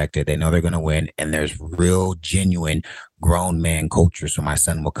be protected. They know they're going to win. And there's real, genuine grown man culture. So my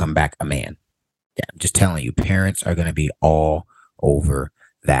son will come back a man. Yeah, I'm just telling you, parents are going to be all over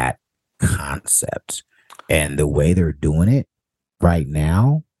that concept. And the way they're doing it right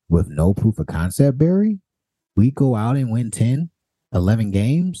now with no proof of concept, Barry, we go out and win 10, 11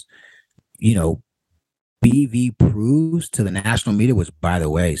 games, BV proves to the national media, which, by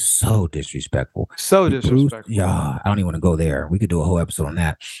the way, so disrespectful. So disrespectful. Yeah, I don't even want to go there. We could do a whole episode on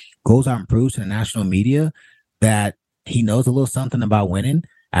that. Goes out and proves to the national media that he knows a little something about winning.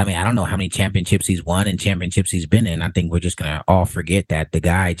 I mean, I don't know how many championships he's won and championships he's been in. I think we're just going to all forget that the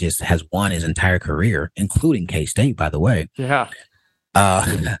guy just has won his entire career, including K-State, by the way. Yeah.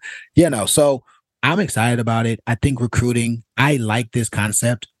 So I'm excited about it. I think recruiting, I like this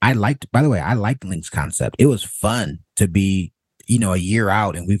concept. I liked Link's concept. It was fun to be, a year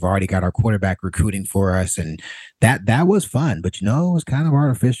out and we've already got our quarterback recruiting for us. And that was fun, but it was kind of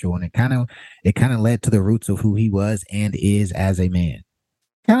artificial, and it kind of led to the roots of who he was and is as a man.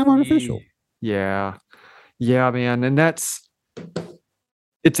 Kind of artificial. Yeah. Yeah, man. And it's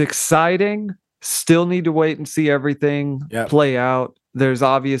exciting. Still need to wait and see everything play out. There's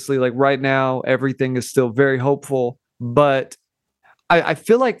obviously, like, right now, everything is still very hopeful, but I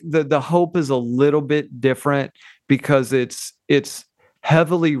feel like the hope is a little bit different because it's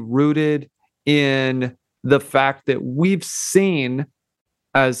heavily rooted in the fact that we've seen,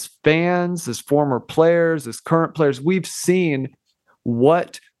 as fans, as former players, as current players, we've seen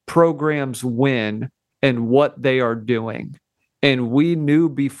what programs win and what they are doing. And we knew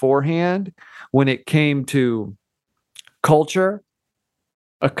beforehand when it came to culture,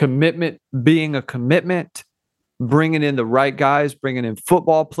 a commitment being a commitment, bringing in the right guys, bringing in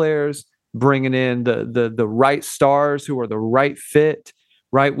football players, bringing in the right stars who are the right fit,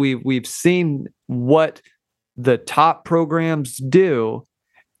 right? We've seen what the top programs do,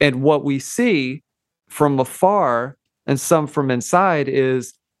 and what we see from afar and some from inside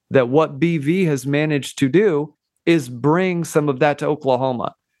is that what BV has managed to do is bring some of that to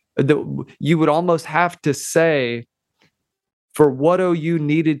Oklahoma. You would almost have to say, for what OU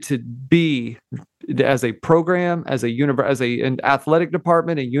needed to be as a program, as an athletic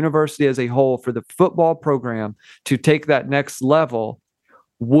department, a university as a whole, for the football program to take that next level,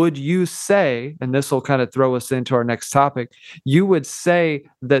 would you say, and this will kind of throw us into our next topic, you would say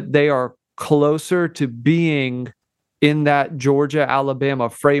that they are closer to being in that Georgia-Alabama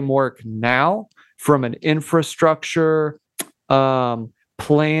framework now from an infrastructure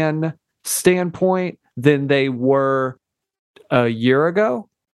plan standpoint than they were a year ago?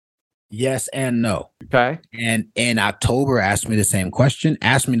 Yes and no. Okay. And in October, ask me the same question.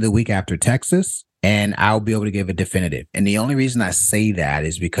 Ask me the week after Texas, and I'll be able to give a definitive. And the only reason I say that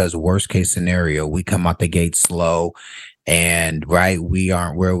is because worst case scenario, we come out the gate slow and right, we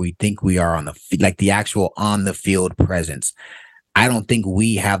aren't where we think we are on like the actual on the field presence. I don't think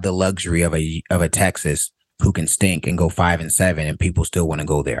we have the luxury of a Texas who can stink and go 5-7 and people still want to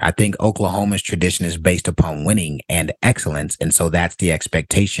go there. I think Oklahoma's tradition is based upon winning and excellence, and so that's the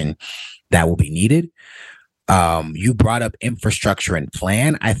expectation that will be needed. You brought up infrastructure and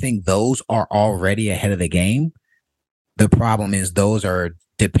plan. I think those are already ahead of the game. The problem is those are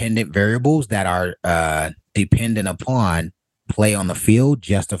dependent variables that are dependent upon play on the field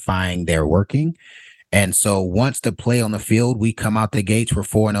justifying their working. And so once the play on the field, we come out the gates, we're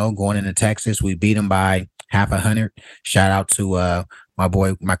 4-0 going into Texas. We beat them by 50. Shout out to my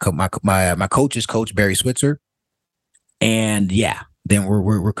boy, my coach's coach, Barry Switzer. And yeah, then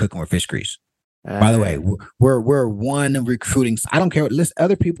we're cooking with fish grease. By the way, we're one recruiting. I don't care. Let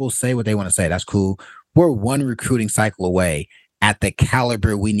other people say what they want to say. That's cool. We're one recruiting cycle away at the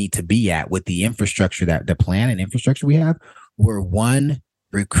caliber we need to be at with the infrastructure that the plan and infrastructure we have. We're one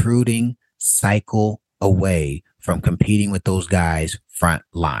recruiting cycle away from competing with those guys front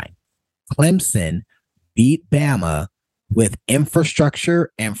line. Clemson beat Bama with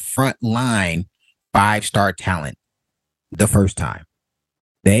infrastructure and front line 5-star talent the first time.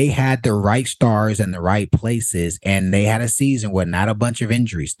 They had the right stars in the right places, and they had a season with not a bunch of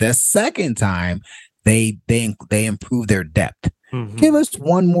injuries. The second time, they improved their depth. Mm-hmm. Give us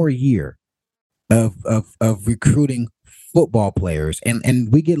one more year of recruiting football players,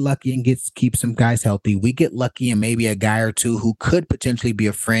 and we get lucky and keep some guys healthy. We get lucky and maybe a guy or two who could potentially be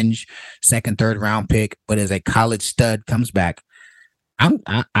a fringe second, third round pick, but as a college stud comes back.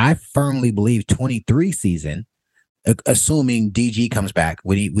 I firmly believe 23 season. Assuming DG comes back,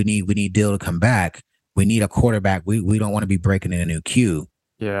 we need Dill to come back. We need a quarterback. We don't want to be breaking in a new queue.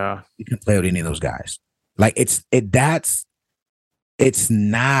 Yeah, you can play with any of those guys. Like it's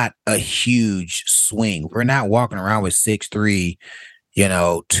not a huge swing. We're not walking around with 6'3",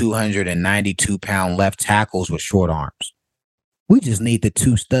 292-pound left tackles with short arms. We just need the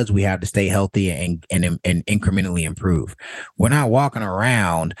two studs we have to stay healthy and incrementally improve. We're not walking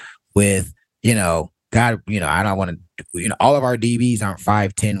around with God, I don't want to, all of our DBs aren't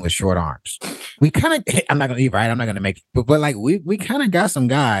 5'10" with short arms. We kind of, I'm not going to be right. I'm not going to make, but like we kind of got some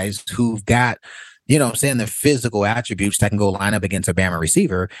guys who've got, the physical attributes that can go line up against a Bama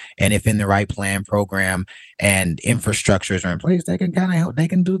receiver. And if in the right plan, program, and infrastructures are in place, they can kind of help. They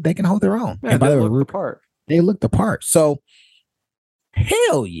can hold their own. Yeah, and by the way, they look the part. So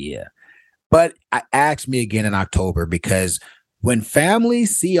hell yeah. But ask me again in October, because when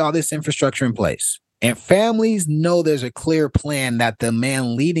families see all this infrastructure in place, and families know there's a clear plan, that the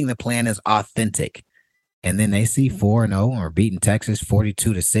man leading the plan is authentic, and then they see 4-0 or beating Texas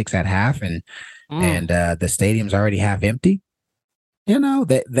 42-6 at half, and the stadium's already half empty. They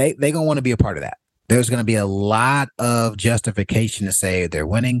gonna want to be a part of that. There's gonna be a lot of justification to say they're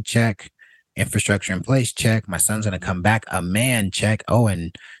winning. Check. Infrastructure in place. Check. My son's gonna come back. A man. Check. Oh,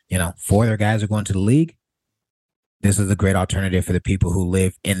 and 4 other guys are going to the league. This is a great alternative for the people who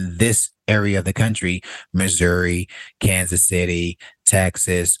live in this area of the country: Missouri, Kansas City,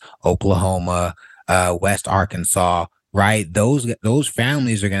 Texas, Oklahoma, West Arkansas, right? Those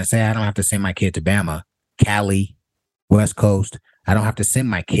families are going to say, I don't have to send my kid to Bama, Cali, West Coast. I don't have to send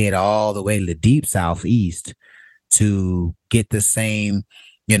my kid all the way to the deep Southeast to get the same,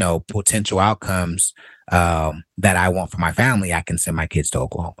 potential outcomes that I want for my family. I can send my kids to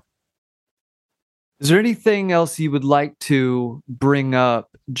Oklahoma. Is there anything else you would like to bring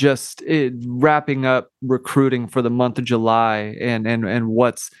up, just wrapping up recruiting for the month of July and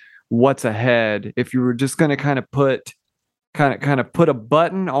what's ahead? If you were just going to kind of put a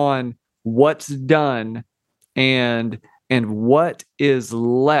button on what's done and what is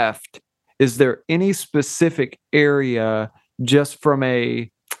left, is there any specific area, just from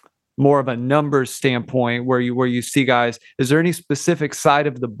a more of a numbers standpoint, where you see guys, is there any specific side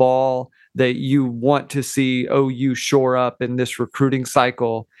of the ball that you want to see OU shore up in this recruiting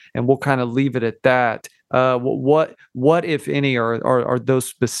cycle? And we'll kind of leave it at that. What if any are those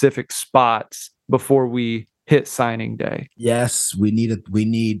specific spots before we hit signing day? Yes, we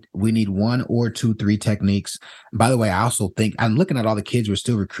need 1 or 2, 3 techniques. By the way, I also think, I'm looking at all the kids we're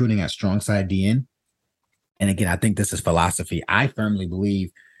still recruiting at strong side DN. And again, I think this is philosophy. I firmly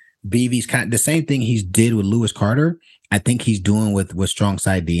believe BV's kind of the same thing he's did with Lewis Carter. I think he's doing with strong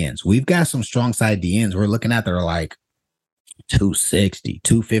side DNs. We've got some strong side DNs we're looking at that are like 260,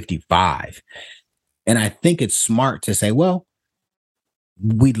 255. And I think it's smart to say, well,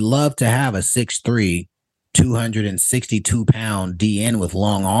 we'd love to have a 6'3", 262-pound DN with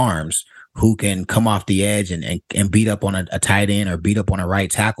long arms who can come off the edge and beat up on a tight end or beat up on a right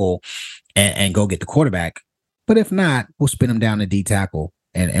tackle and go get the quarterback. But if not, we'll spin him down to D tackle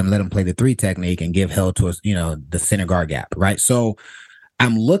and let him play the 3 technique and give hell to us, the center guard gap, right? So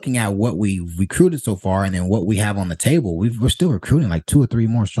I'm looking at what we recruited so far and then what we have on the table. We're still recruiting like 2 or 3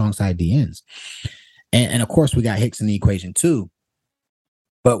 more strong side DNs. And of course, we got Hicks in the equation too.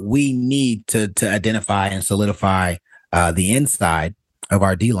 But we need to identify and solidify the inside of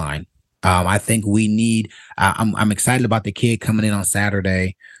our D line. I think we need. I'm excited about the kid coming in on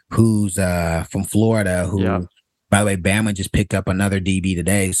Saturday, who's from Florida. Who, by the way, Bama just picked up another DB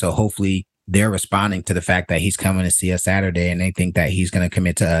today. So hopefully they're responding to the fact that he's coming to see us Saturday, and they think that he's going to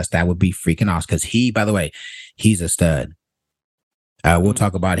commit to us. That would be freaking awesome because by the way, he's a stud. We'll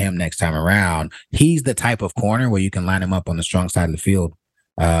talk about him next time around. He's the type of corner where you can line him up on the strong side of the field,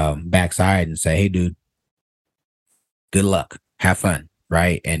 backside, and say, "Hey, dude, good luck, have fun."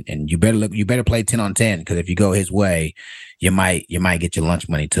 Right. And you better play 10 on 10, because if you go his way, you might get your lunch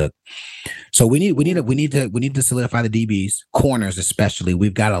money took. So we need to solidify the DBs, corners especially.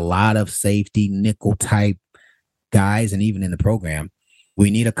 We've got a lot of safety nickel type guys, and even in the program, we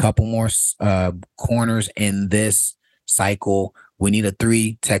need a couple more corners in this cycle. We need a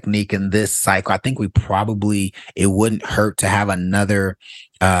 3 technique in this cycle. I think it wouldn't hurt to have another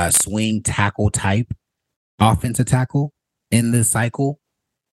swing tackle type offensive tackle in this cycle.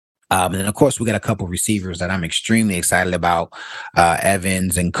 And then, of course, we got a couple receivers that I'm extremely excited about,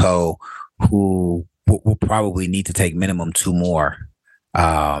 Evans and Co., who will probably need to take minimum 2 more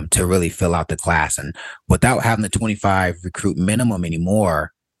to really fill out the class. And without having the 25 recruit minimum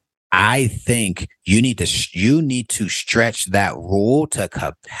anymore, I think you need to stretch that rule to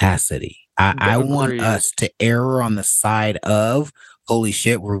capacity. I want us to err on the side of, holy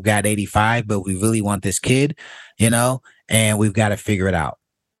shit, we've got 85, but we really want this kid, and we've got to figure it out.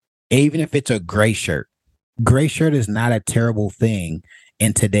 Even if it's a gray shirt is not a terrible thing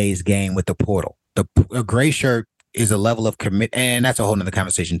in today's game with the portal. A gray shirt is a level of commit, and that's a whole nother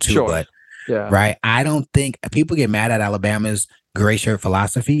conversation too. Sure. But yeah, right. I don't think people get mad at Alabama's gray shirt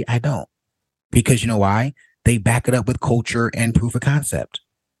philosophy. I don't, because you know why? They back it up with culture and proof of concept.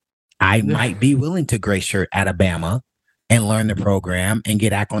 I might be willing to gray shirt at Alabama and learn the program and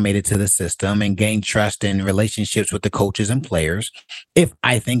get acclimated to the system and gain trust and relationships with the coaches and players, if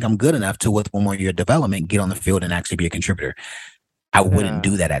I think I'm good enough to, with 1 more year of development, get on the field and actually be a contributor. I wouldn't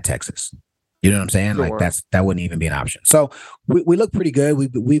do that at Texas. You know what I'm saying? Sure. Like that wouldn't even be an option. So we look pretty good.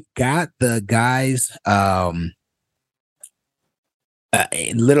 We've got the guys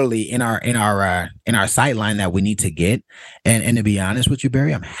literally in our sight line that we need to get. And to be honest with you,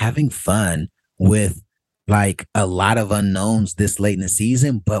 Barry, I'm having fun with like a lot of unknowns this late in the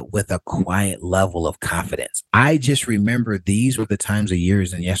season, but with a quiet level of confidence. I just remember these were the times of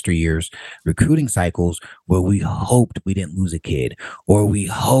years and yesteryears recruiting cycles where we hoped we didn't lose a kid, or we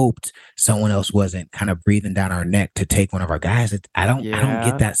hoped someone else wasn't kind of breathing down our neck to take one of our guys. I don't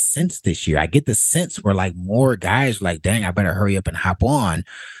get that sense this year. I get the sense where like more guys like, dang, I better hurry up and hop on,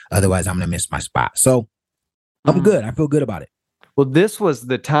 otherwise I'm gonna miss my spot. So I'm good. I feel good about it. Well, this was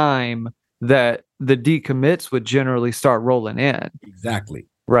the time that the decommits would generally start rolling in. Exactly.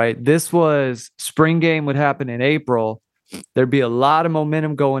 Right. This was spring game would happen in April. There'd be a lot of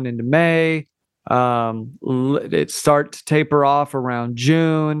momentum going into May. It start to taper off around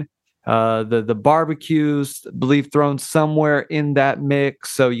June. The barbecues, I believe, thrown somewhere in that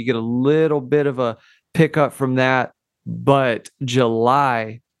mix. So you get a little bit of a pickup from that. But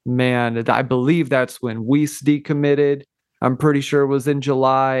July, man, I believe that's when Weiss decommitted. I'm pretty sure it was in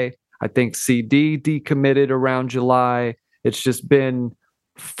July. I think CD decommitted around July. It's just been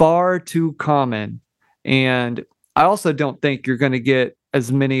far too common. And I also don't think you're going to get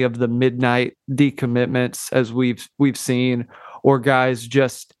as many of the midnight decommitments as we've seen, or guys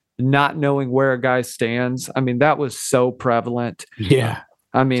just not knowing where a guy stands. I mean, that was so prevalent. Yeah.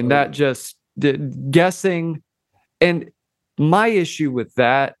 I mean, that just guessing. And my issue with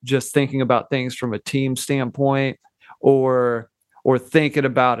that, just thinking about things from a team standpoint, or thinking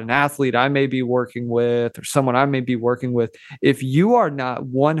about an athlete I may be working with, or someone I may be working with, if you are not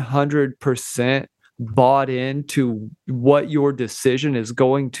 100% bought into what your decision is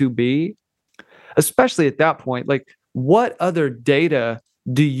going to be, especially at that point, like what other data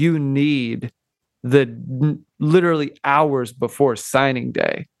do you need literally hours before signing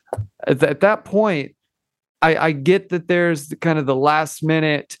day? At that point, I get that there's kind of the last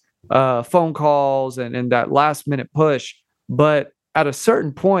minute phone calls and that last minute push. But at a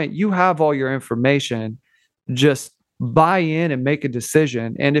certain point, you have all your information. Just buy in and make a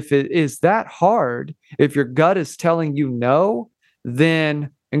decision. And if it is that hard, if your gut is telling you no,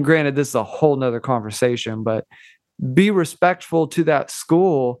 then, and granted, this is a whole nother conversation, but be respectful to that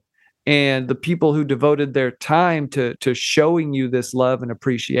school and the people who devoted their time to showing you this love and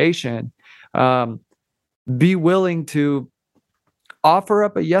appreciation, be willing to offer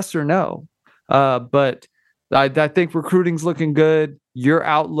up a yes or no. But I think recruiting's looking good. Your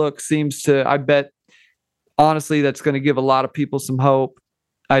outlook seems to, I bet, honestly, that's going to give a lot of people some hope.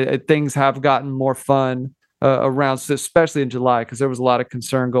 Things have gotten more fun around, especially in July, because there was a lot of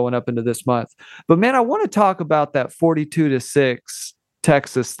concern going up into this month. But man, I want to talk about that 42-6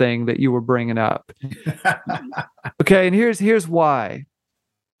 Texas thing that you were bringing up. Okay, and here's why.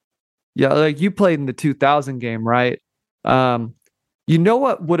 Yeah, like you played in the 2000 game, right? You know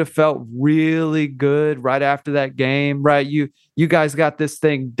what would have felt really good right after that game, right? You guys got this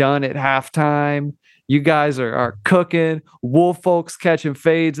thing done at halftime. You guys are cooking. Wolf folks catching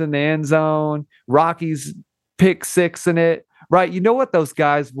fades in the end zone. Rockies pick six in it, right? You know what those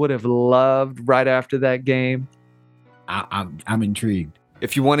guys would have loved right after that game? I'm intrigued.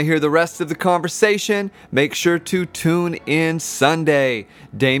 If you want to hear the rest of the conversation, make sure to tune in Sunday.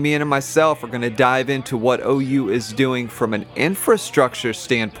 Damian and myself are going to dive into what OU is doing from an infrastructure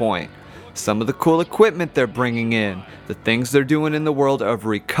standpoint, some of the cool equipment they're bringing in, the things they're doing in the world of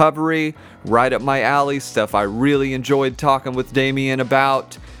recovery, right up my alley, stuff I really enjoyed talking with Damian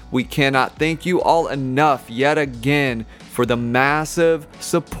about. We cannot thank you all enough yet again for the massive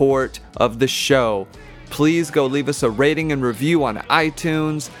support of the show. Please go leave us a rating and review on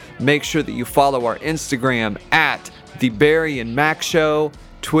iTunes. Make sure that you follow our Instagram at The Barry and Mac Show.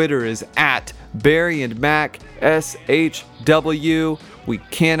 Twitter is at Barry and Mac SHW. We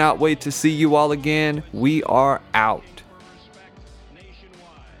cannot wait to see you all again. We are out.